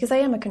scary because I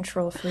am a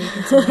control freak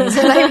in some ways,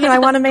 and I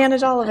want to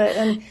manage all of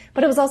it.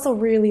 But it was also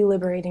really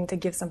liberating to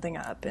give something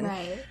up and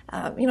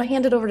you know,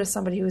 hand it over to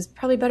somebody who was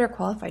probably better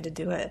qualified to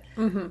do it,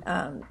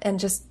 and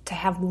just to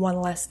have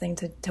one less thing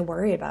to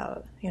worry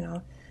about. You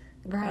know,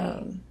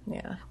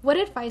 yeah. What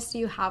advice do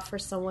you have for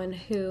someone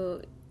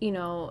who, you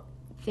know,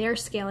 they're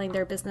scaling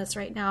their business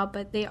right now,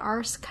 but they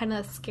are kind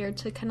of scared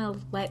to kind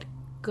of let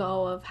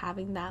go of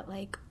having that,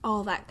 like,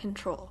 all that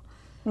control?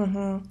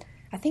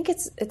 I think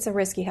it's a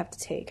risk you have to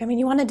take. I mean,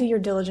 you want to do your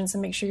diligence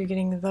and make sure you're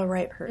getting the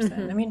right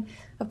person. I mean,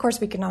 of course,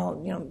 we can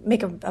all, you know,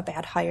 make a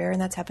bad hire, and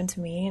that's happened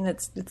to me, and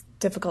it's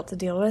difficult to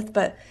deal with.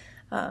 But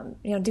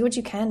you know, do what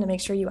you can to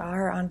make sure you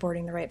are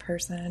onboarding the right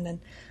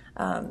person,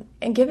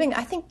 and giving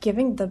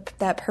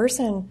that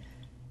person,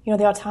 you know,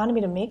 the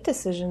autonomy to make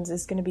decisions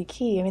is going to be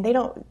key. I mean, they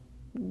don't.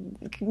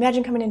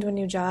 Imagine coming into a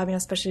new job, you know,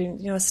 especially,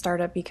 you know, a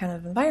startup-y kind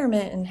of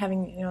environment, and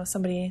having, you know,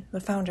 somebody, the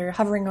founder,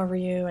 hovering over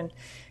you. And,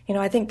 you know,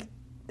 I think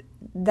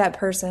that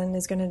person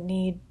is going to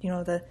need, you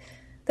know, the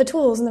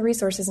tools and the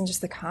resources and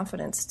just the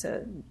confidence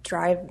to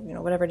drive, you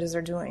know, whatever it is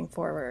they're doing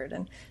forward.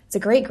 And it's a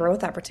great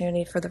growth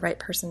opportunity for the right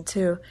person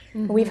too.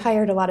 We've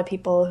hired a lot of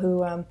people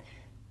who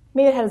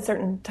maybe had a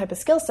certain type of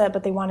skill set,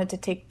 but they wanted to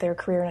take their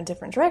career in a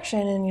different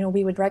direction. And, you know,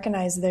 we would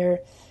recognize their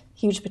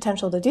huge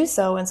potential to do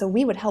so, and so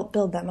we would help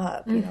build them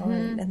up, you know,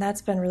 and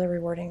that's been really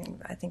rewarding,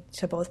 I think,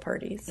 to both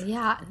parties.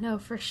 Yeah, no,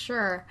 for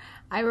sure.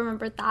 I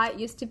remember that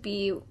used to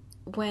be,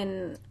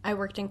 when I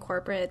worked in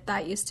corporate,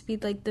 that used to be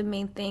like the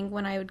main thing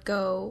when I would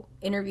go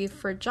interview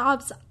for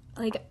jobs.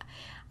 Like,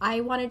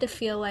 I wanted to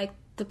feel like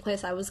the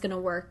place I was going to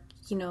work,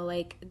 you know,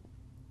 like,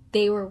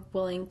 they were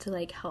willing to,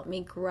 like, help me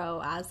grow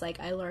as,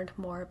 like, I learned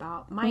more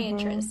about my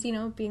interests, you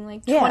know, being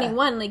like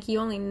 21, like, you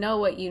only know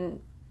what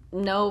you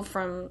know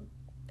from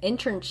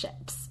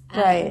internships,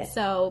 and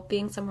so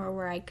being somewhere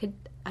where I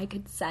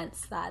could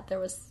sense that there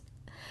was,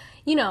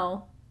 you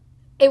know,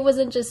 it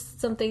wasn't just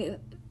something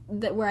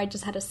that where I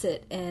just had to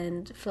sit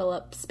and fill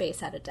up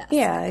space at a desk.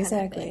 Yeah,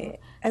 exactly.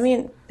 I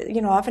mean,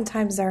 you know,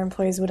 oftentimes our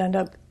employees would end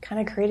up kind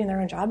of creating their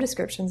own job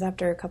descriptions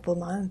after a couple of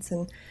months,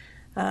 and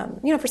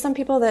you know, for some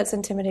people that's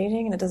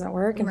intimidating and it doesn't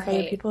work, and for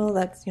other people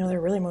that's, you know,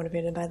 they're really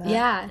motivated by that.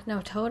 Yeah, no,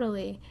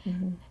 totally.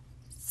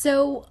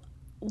 So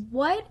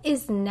what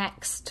is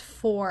next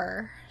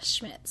for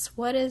Schmidt's?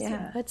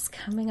 What's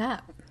coming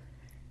up?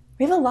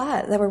 We have a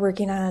lot that we're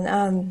working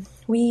on.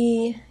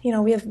 We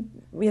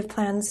have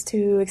plans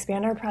to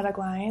expand our product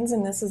lines,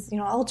 and this is,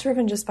 all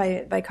driven just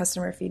by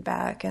customer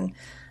feedback. And,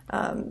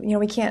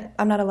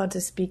 I'm not allowed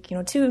to speak,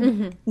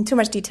 too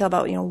much detail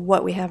about,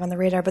 what we have on the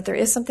radar, but there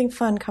is something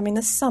fun coming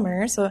this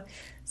summer. So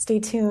stay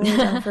tuned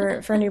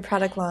for a new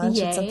product launch.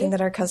 Yay. It's something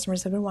that our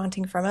customers have been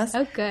wanting from us.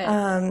 Oh,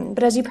 good.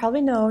 But as you probably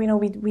know,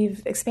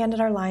 we've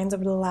expanded our lines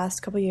over the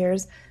last couple of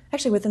years,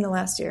 actually within the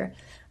last year.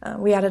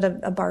 We added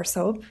a bar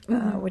soap,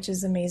 which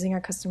is amazing.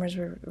 Our customers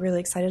were really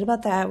excited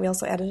about that. We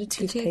also added a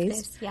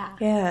toothpaste.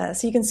 Yeah.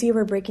 So you can see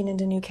we're breaking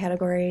into new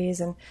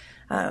categories and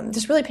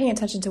just really paying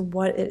attention to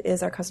what it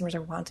is our customers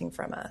are wanting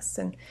from us.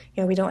 And,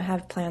 we don't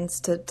have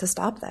plans to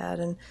stop that.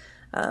 And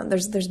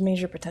there's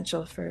major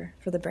potential for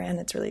the brand.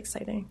 It's really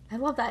exciting. I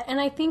love that. And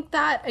I think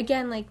that,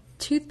 again, like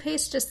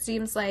toothpaste just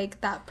seems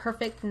like that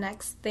perfect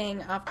next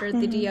thing after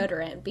the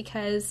deodorant,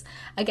 because,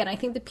 again, I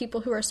think the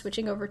people who are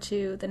switching over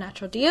to the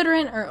natural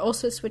deodorant are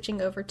also switching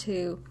over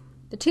to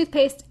the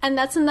toothpaste. And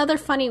that's another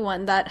funny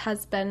one that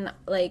has been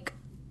like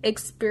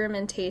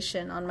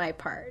experimentation on my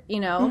part,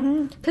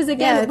 because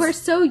again, we're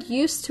so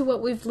used to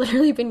what we've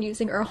literally been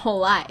using our whole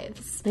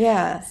lives.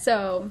 Yeah.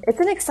 So it's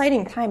an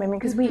exciting time. I mean,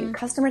 because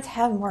customers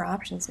have more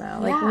options now.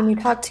 Like when you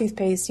talk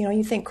toothpaste,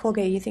 you think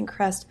Colgate, you think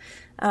Crest,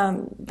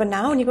 but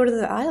now when you go to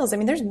the aisles, I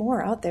mean, there's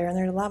more out there, and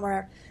there's a lot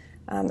more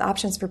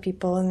options for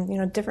people,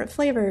 and different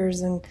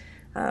flavors and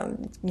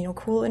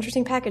cool,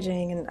 interesting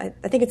packaging. And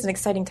I think it's an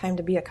exciting time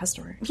to be a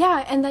customer.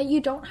 Yeah, and that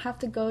you don't have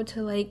to go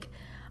to like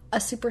a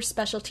super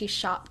specialty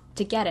shop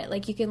to get it.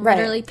 Like you can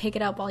literally pick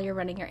it up while you're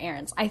running your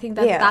errands. I think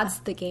that's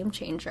the game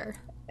changer.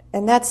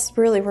 And that's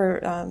really, we're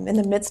in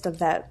the midst of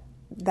that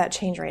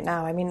change right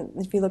now. I mean,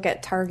 if you look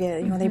at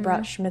Target, they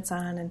brought Schmidt's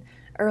on in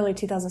early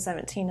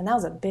 2017, and that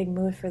was a big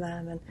move for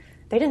them. And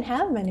they didn't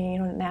have many,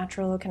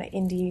 natural kind of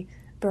indie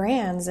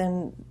brands.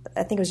 And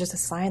I think it was just a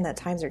sign that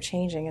times are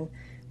changing. And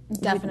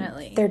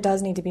definitely, there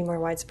does need to be more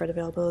widespread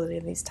availability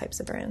of these types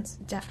of brands.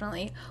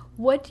 Definitely.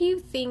 What do you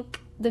think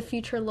the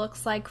future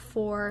looks like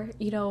for,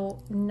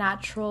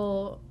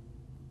 natural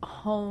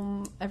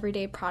home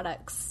everyday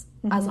products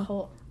as a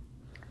whole?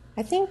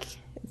 I think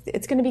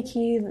it's going to be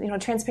key.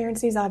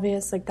 Transparency is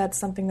obvious. Like that's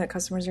something that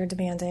customers are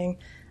demanding.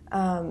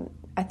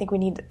 I think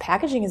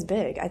packaging is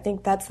big. I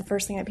think that's the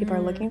first thing that people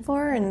are looking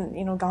for.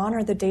 And, gone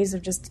are the days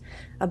of just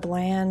a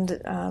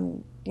bland,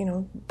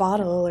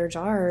 bottle or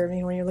jar,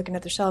 when you're looking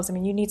at the shelves. I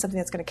mean, you need something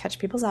that's going to catch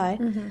people's eye.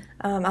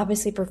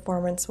 Obviously,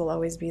 performance will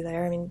always be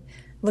there. I mean,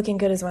 looking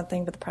good is one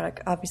thing, but the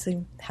product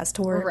obviously has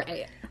to work.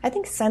 Right. I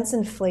think scents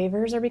and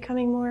flavors are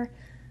becoming more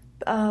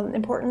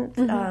important.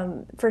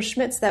 For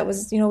Schmidt's, that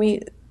was,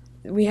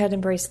 we had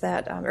embraced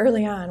that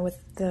early on with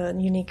the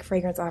unique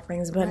fragrance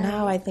offerings, but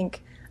now I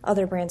think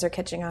other brands are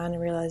catching on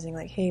and realizing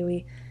like, hey,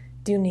 we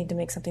do need to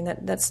make something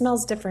that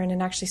smells different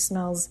and actually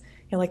smells,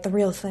 like the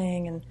real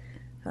thing. And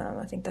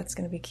I think that's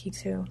going to be key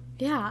too.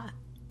 Yeah,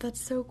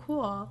 that's so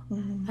cool.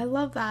 I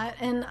love that.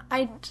 And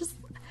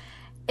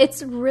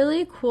it's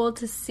really cool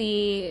to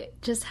see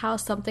just how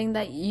something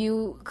that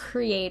you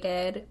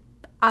created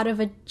out of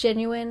a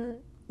genuine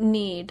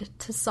need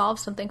to solve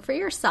something for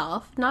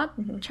yourself, not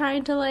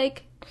trying to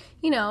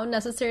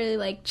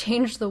necessarily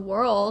change the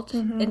world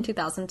in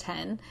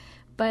 2010,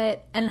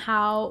 and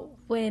how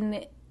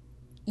when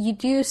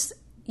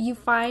you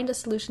find a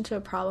solution to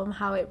a problem,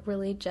 how it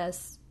really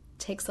just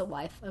takes a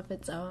life of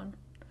its own.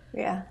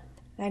 Yeah,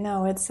 I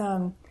know. It's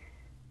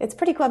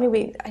pretty cool. I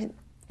mean,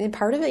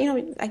 part of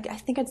it, I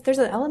think there's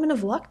an element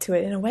of luck to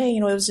it in a way.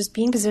 It was just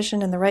being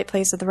positioned in the right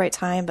place at the right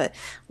time, but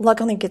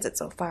luck only gets it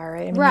so far,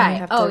 right? I mean, you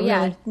have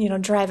to really,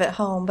 drive it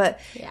home.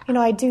 But,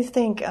 I do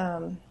think,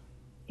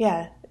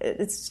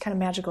 it's kind of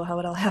magical how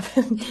it all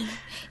happened.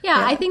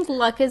 I think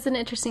luck is an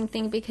interesting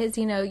thing because,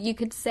 you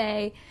could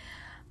say,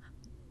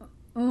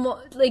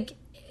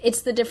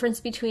 it's the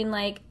difference between,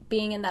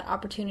 being in that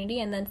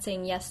opportunity and then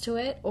saying yes to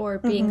it, or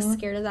being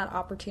scared of that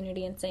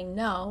opportunity and saying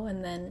no,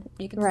 and then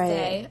you could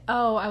say,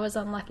 oh, I was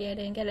unlucky, I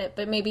didn't get it.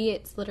 But maybe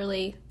it's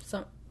literally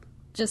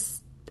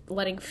just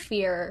letting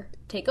fear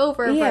take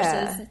over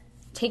versus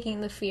taking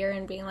the fear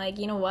and being like,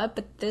 you know what,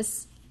 but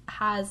this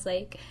has,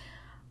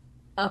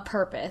 a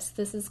purpose.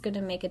 This is going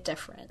to make a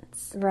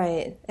difference.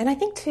 Right. And I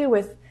think, too,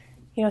 with,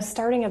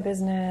 starting a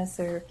business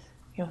or,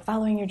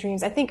 following your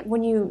dreams, I think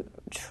when you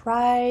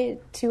try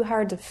too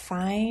hard to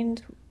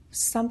find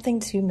something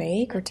to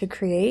make or to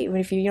create,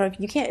 if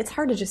you can't, it's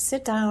hard to just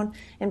sit down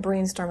and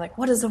brainstorm,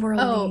 what does the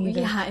world need?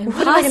 And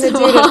what am I going to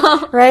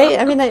do? Right?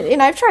 I mean,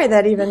 I've tried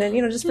that even,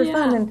 and, just for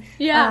fun.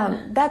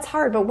 And that's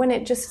hard. But when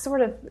it just sort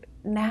of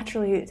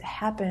naturally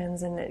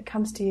happens and it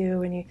comes to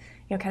you and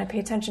you kind of pay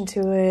attention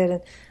to it,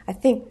 and I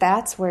think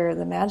that's where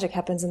the magic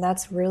happens, and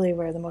that's really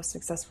where the most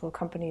successful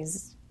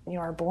companies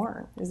are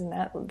born, is in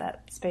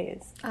that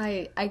space.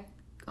 I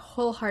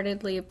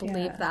wholeheartedly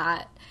believe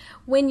that.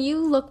 When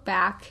you look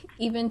back,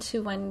 even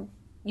to when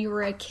you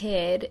were a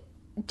kid,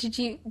 did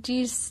you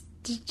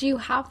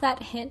have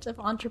that hint of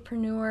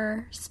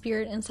entrepreneur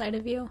spirit inside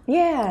of you?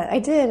 Yeah, I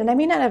did, and I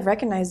may not have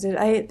recognized it.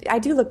 I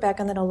do look back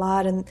on that a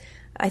lot, and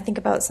I think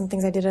about some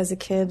things I did as a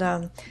kid.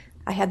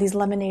 I had these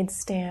lemonade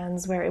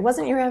stands where it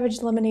wasn't your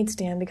average lemonade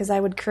stand because I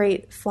would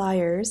create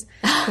flyers.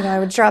 I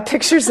would draw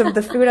pictures of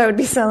the food I would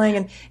be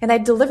selling, and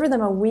I'd deliver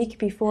them a week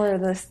before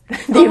the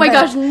oh my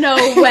gosh, no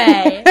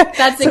way.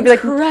 That's so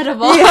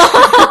incredible. Like,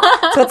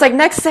 yeah. So it's like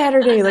next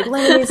Saturday, like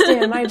lemonade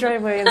stand, my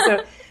driveway. And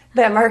so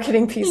that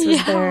marketing piece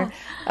was there.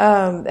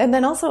 And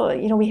then also,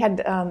 we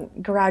had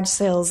garage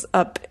sales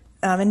up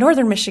in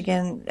northern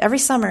Michigan every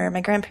summer at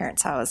my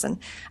grandparents' house. And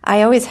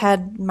I always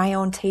had my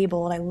own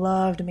table, and I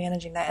loved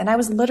managing that. And I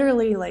was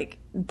literally like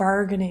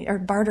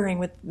bartering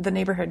with the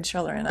neighborhood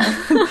children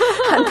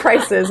on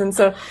prices. And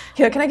so,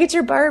 can I get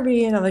your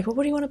Barbie? And I'm like, well,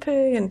 what do you want to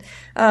pay? And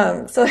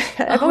so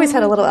I've always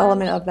had a little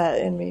element of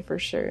that in me for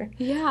sure.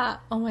 Yeah.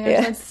 Oh my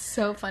gosh, that's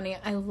so funny.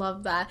 I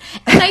love that.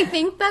 And I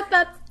think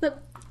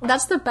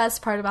that's the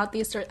best part about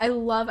these stories. I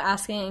love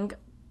asking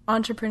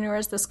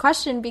entrepreneurs this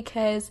question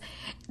because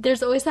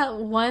there's always that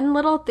one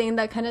little thing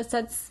that kind of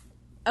sets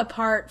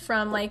apart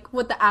from like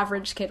what the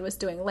average kid was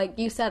doing. Like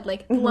you said,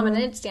 like the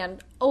lemonade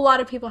stand. A lot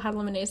of people have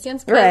lemonade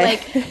stands, but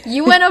like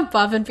you went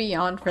above and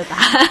beyond for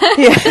that.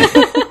 Yeah.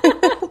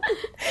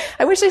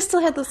 I wish I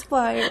still had those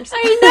flyers.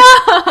 I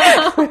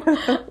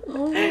know.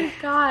 Oh my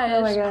gosh.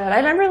 Oh my god. I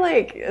remember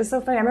it's so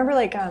funny. I remember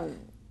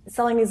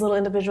selling these little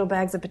individual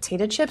bags of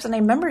potato chips, and I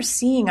remember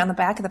seeing on the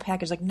back of the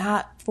package, like,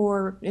 not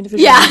for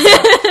individual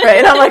people, right?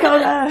 And I'm like, oh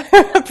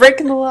god,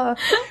 breaking the law.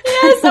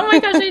 Yes, oh my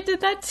gosh, I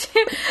did that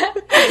too.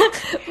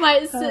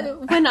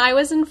 When I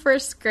was in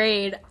first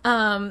grade,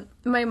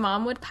 my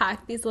mom would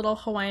pack these little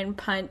Hawaiian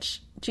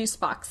Punch juice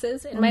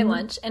boxes in my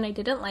lunch, and I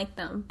didn't like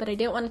them, but I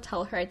didn't want to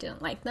tell her I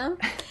didn't like them.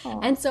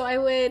 And so I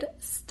would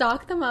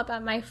stock them up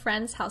at my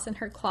friend's house in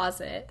her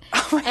closet.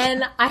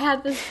 And I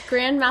had this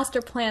grand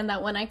master plan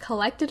that when I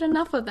collected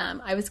enough of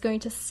them, I was going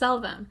to sell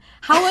them.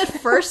 How a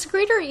first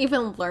grader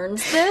even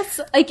learns this,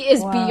 is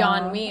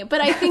beyond me.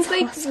 But I think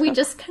we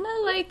just kind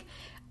of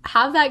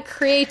have that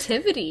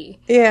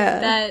creativity. Yeah.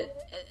 That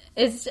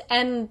is,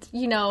 and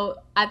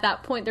at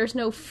that point there's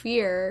no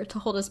fear to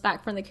hold us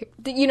back from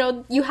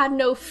you had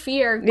no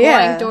fear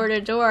going door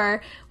to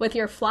door with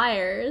your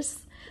flyers.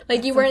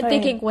 Like, you weren't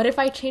thinking, what if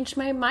I changed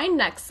my mind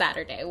next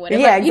Saturday? What if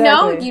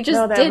exactly. You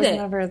just did it. That was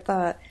never a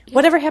thought.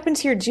 Whatever happened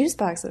to your juice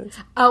boxes?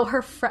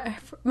 Oh,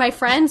 my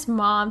friend's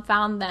mom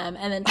found them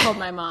and then told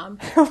my mom.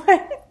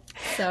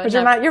 So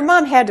but your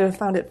mom had to have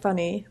found it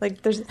funny.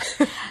 Like, there's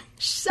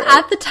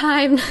at the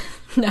time,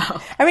 no.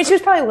 I mean, she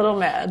was probably a little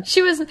mad.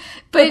 She was, now,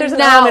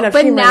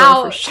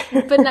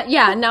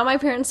 now my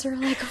parents are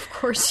like, of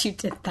course you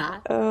did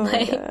that. Oh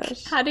my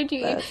gosh. How did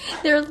you?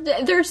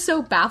 They're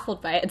so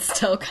baffled by it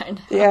still, kind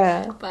of.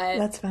 Yeah, but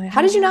that's funny.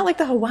 How did you not like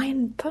the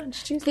Hawaiian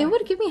Punch juice? They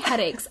would give me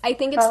headaches. I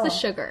think it's the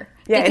sugar.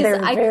 Yeah,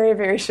 they're very,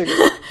 very sugary.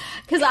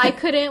 Because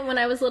when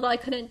I was little, I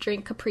couldn't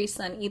drink Capri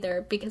Sun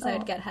either because I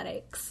would get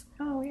headaches.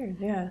 Oh, weird,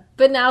 yeah.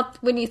 But now,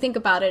 when you think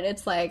about it,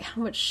 it's like,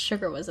 how much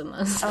sugar was in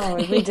those? Oh,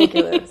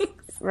 ridiculous.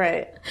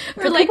 Right.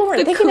 Or people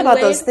weren't thinking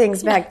about those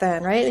things back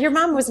then, right? Your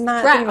mom was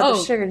not thinking about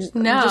the sugar, just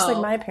like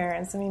my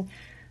parents. I mean,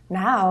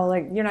 now,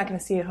 you're not going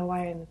to see a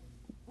Hawaiian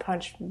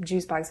Punch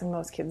juice box in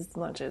most kids'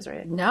 lunches,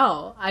 right?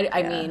 No.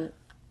 I mean,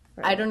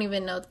 I don't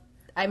even know.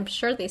 I'm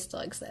sure they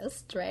still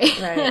exist,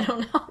 right? Right. I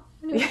don't know.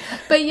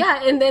 But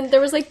yeah, and then there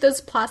was those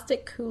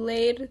plastic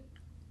Kool-Aid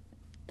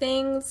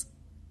things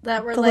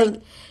that were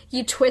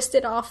you twist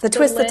it off the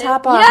twist lid. The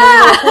top off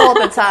and pull up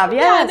the top.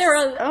 Yes. Yeah, there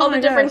were all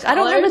the different colors. I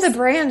don't remember the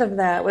brand of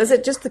that. Was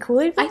it just the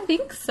Kool-Aid one? I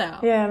think so.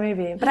 Yeah,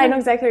 maybe. But I know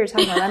exactly what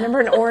you're talking about. I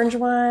remember an orange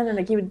one,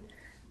 and you would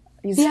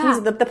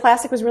squeeze the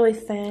plastic was really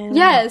thin.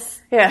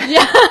 Yes. Yeah.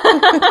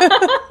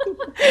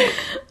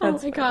 Oh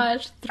my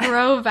gosh.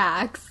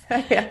 Throwbacks.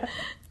 Yeah.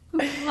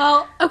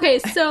 Well, okay,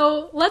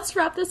 so let's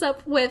wrap this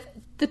up with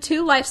the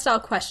 2 lifestyle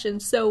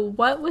questions. So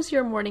what was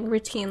your morning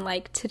routine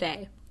like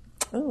today?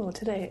 Oh,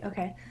 today.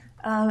 Okay.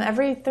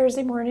 Every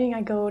Thursday morning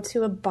I go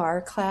to a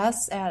bar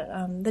class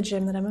at the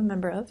gym that I'm a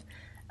member of.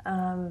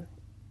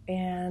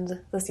 And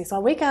let's see. So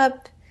I'll wake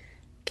up,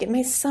 get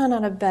my son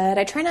out of bed.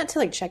 I try not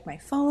to check my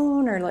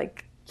phone or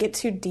get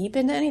too deep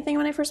into anything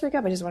when I first wake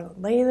up. I just want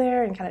to lay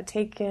there and kind of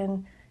take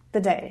in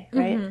the day,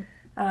 right? Mm-hmm.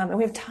 And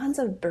we have tons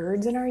of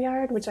birds in our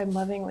yard, which I'm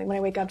loving. When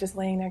I wake up, just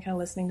laying there, kind of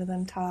listening to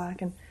them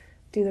talk and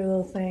do their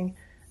little thing.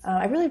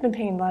 I've really been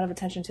paying a lot of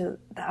attention to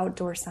the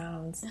outdoor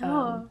sounds.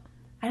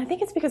 And I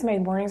think it's because my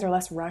mornings are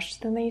less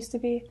rushed than they used to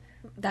be.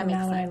 That makes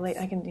sense. When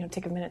I can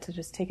take a minute to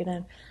just take it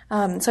in.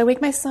 So I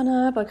wake my son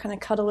up. I'll kind of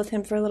cuddle with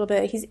him for a little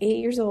bit. He's 8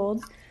 years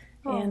old,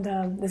 and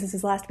this is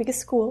his last week of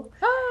school.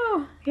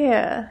 Oh,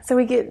 yeah. So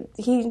he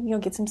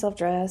gets himself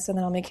dressed, and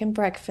then I'll make him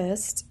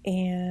breakfast.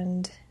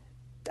 And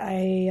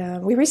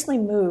we recently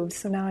moved,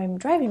 so now I'm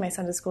driving my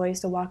son to school. I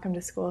used to walk him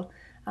to school,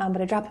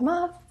 but I dropped him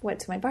off, went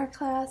to my bar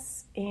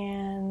class,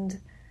 and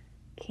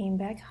came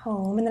back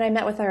home. And then I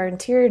met with our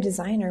interior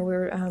designer.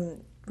 We're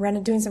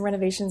doing some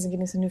renovations and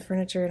getting some new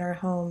furniture in our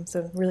home,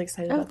 so I'm really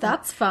excited about that. Oh,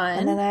 that's fun.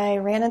 And then I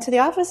ran into the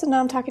office, and now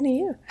I'm talking to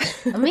you.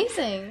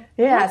 Amazing.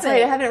 Yeah, so I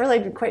haven't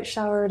really quite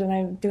showered, and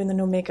I'm doing the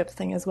no makeup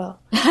thing as well.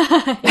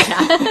 Yeah.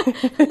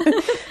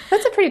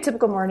 That's a pretty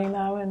typical morning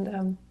though.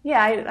 And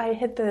I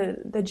hit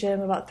the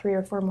gym about 3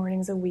 or 4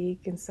 mornings a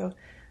week. And so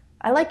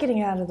I like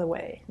getting out of the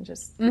way and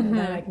just then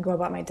I can go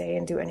about my day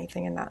and do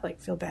anything and not like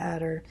feel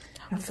bad or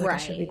feel like I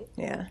should be.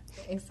 Yeah.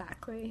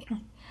 Exactly.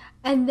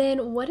 And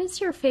then what is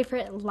your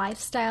favorite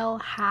lifestyle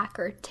hack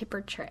or tip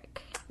or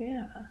trick?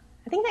 Yeah.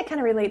 I think that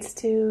kind of relates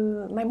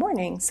to my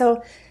morning.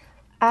 So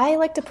I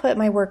like to put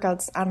my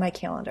workouts on my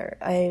calendar.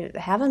 I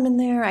have them in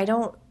there. I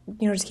don't,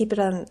 just keep it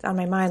on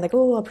my mind like,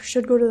 oh, I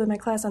should go to my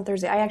class on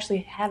Thursday. I actually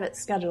have it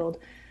scheduled,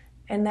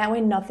 and that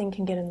way nothing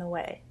can get in the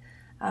way.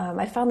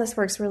 I found this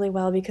works really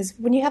well because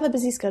when you have a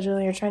busy schedule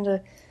and you're trying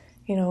to,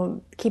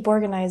 keep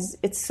organized,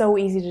 it's so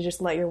easy to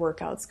just let your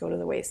workouts go to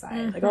the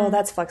wayside. Like, oh,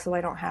 that's flexible.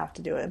 I don't have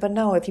to do it. But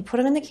no, if you put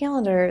them in the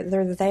calendar,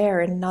 they're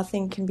there and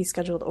nothing can be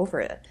scheduled over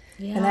it.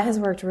 Yeah. And that has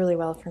worked really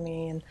well for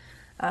me. And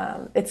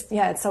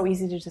it's so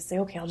easy to just say,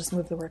 okay, I'll just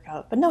move the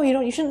workout. But no,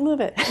 you shouldn't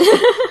move it.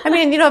 I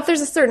mean, if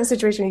there's a certain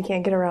situation you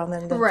can't get around,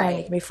 then fine,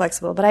 you can be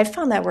flexible. But I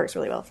found that works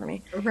really well for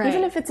me. Right.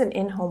 Even if it's an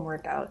in-home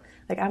workout,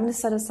 like I'm going to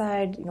set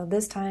aside,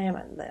 this time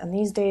on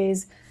these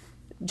days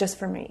just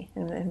for me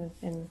and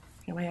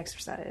my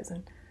exercise.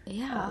 And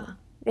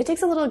it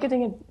takes a little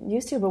getting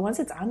used to, but once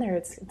it's on there,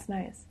 it's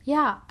nice.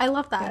 Yeah, I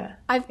love that. Yeah.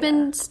 I've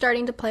been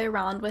starting to play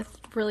around with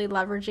really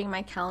leveraging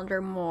my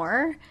calendar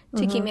more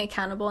to keep me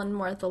accountable and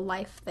more of the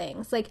life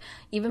things. Like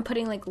even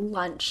putting like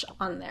lunch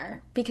on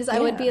there because I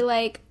would be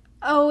like,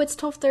 oh, it's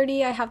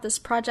 12:30. I have this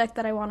project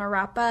that I want to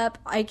wrap up.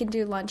 I can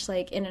do lunch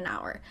like in an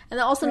hour. And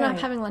then also not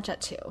having lunch at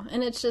 2.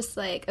 And it's just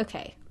like,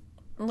 okay,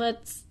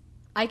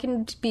 I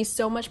can be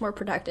so much more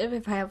productive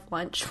if I have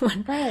lunch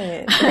at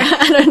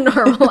a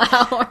normal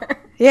hour.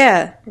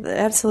 Yeah,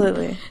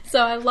 absolutely. So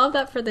I love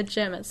that for the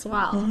gym as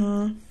well.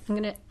 I'm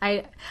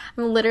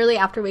literally,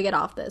 after we get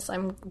off this,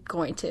 I'm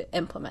going to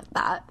implement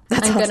that.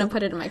 I'm going to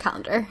put it in my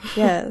calendar.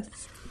 Yes,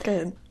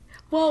 good.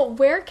 Well,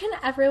 where can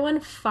everyone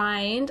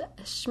find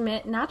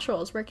Schmidt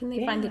Naturals? Where can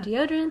they find the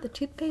deodorant, the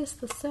toothpaste,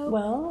 the soap?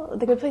 Well,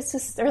 the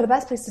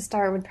best place to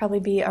start would probably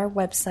be our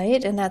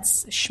website, and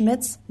that's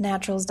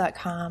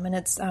schmidtnaturals.com, and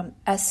it's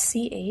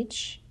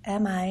SCHMIDTS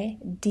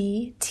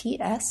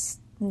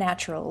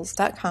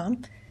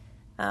naturals.com.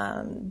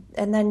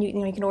 And then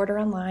you can order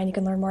online. You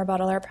can learn more about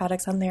all our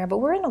products on there. But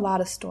we're in a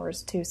lot of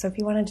stores too. So if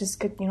you want to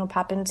just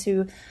pop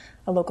into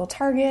a local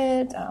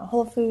Target,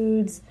 Whole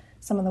Foods,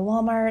 some of the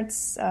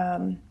Walmarts.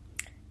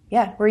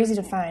 We're easy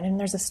to find, and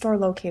there's a store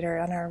locator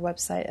on our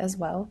website as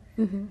well.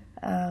 And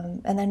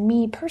then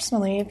me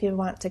personally, if you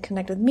want to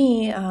connect with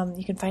me,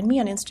 you can find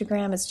me on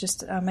Instagram. It's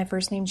just my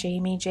first name,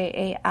 Jaime,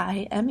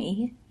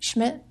 Jaime,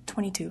 Schmidt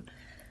 22.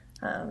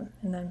 And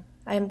then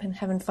I've been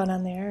having fun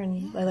on there,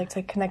 and I like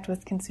to connect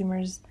with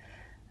consumers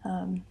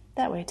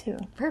that way too.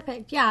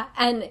 Perfect. Yeah.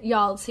 And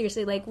y'all,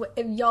 seriously, like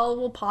if y'all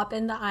will pop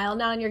in the aisle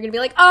now and you're going to be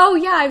like, oh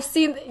yeah, I've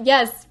seen,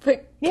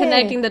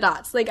 connecting the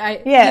dots. Like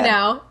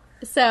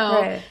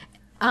so. Right.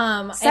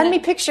 Send me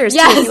pictures too.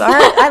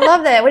 I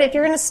love that. If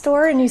you're in a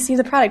store and you see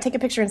the product, take a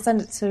picture and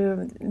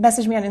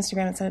message me on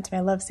Instagram and send it to me.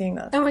 I love seeing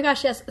those. Oh my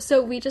gosh, yes.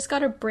 So we just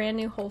got a brand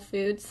new Whole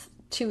Foods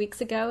 2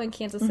 weeks ago in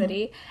Kansas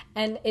City,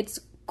 and it's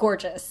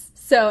gorgeous.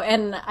 So,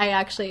 and I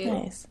actually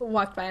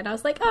walked by and I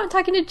was like, oh, I'm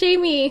talking to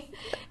Jaime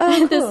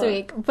this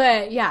week.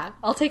 But yeah,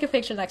 I'll take a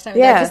picture next time.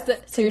 Yeah.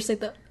 Seriously,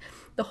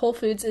 the Whole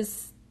Foods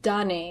is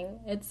stunning.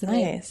 It's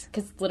nice.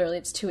 Because literally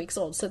it's 2 weeks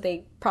old. So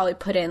they probably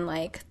put in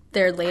like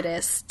their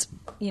latest,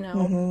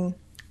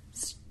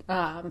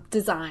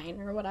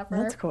 design or whatever.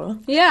 That's cool.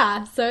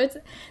 Yeah. So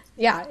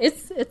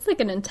it's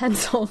like an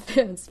intense Whole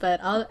Foods, but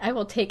I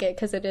will take it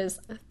because it is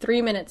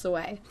 3 minutes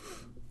away.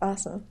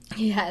 Awesome.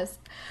 Yes.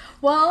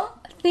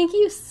 Well, thank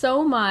you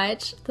so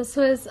much. This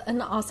was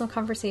an awesome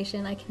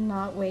conversation. I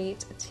cannot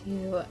wait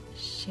to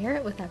share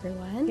it with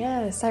everyone.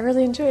 Yes, I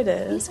really enjoyed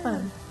it. It was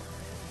fun.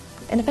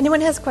 And if anyone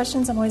has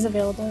questions, I'm always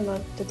available. I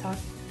love to talk.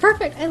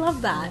 Perfect. I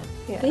love that.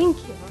 Yeah. Thank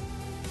you.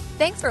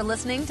 Thanks for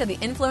listening to the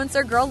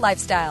Influencer Girl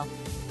Lifestyle.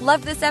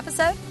 Love this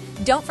episode?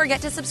 Don't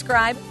forget to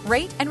subscribe,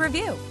 rate, and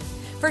review.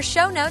 For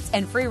show notes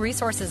and free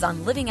resources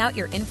on living out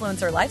your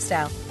influencer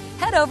lifestyle,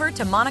 head over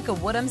to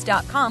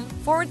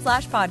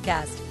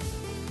monicawoodhams.com/podcast.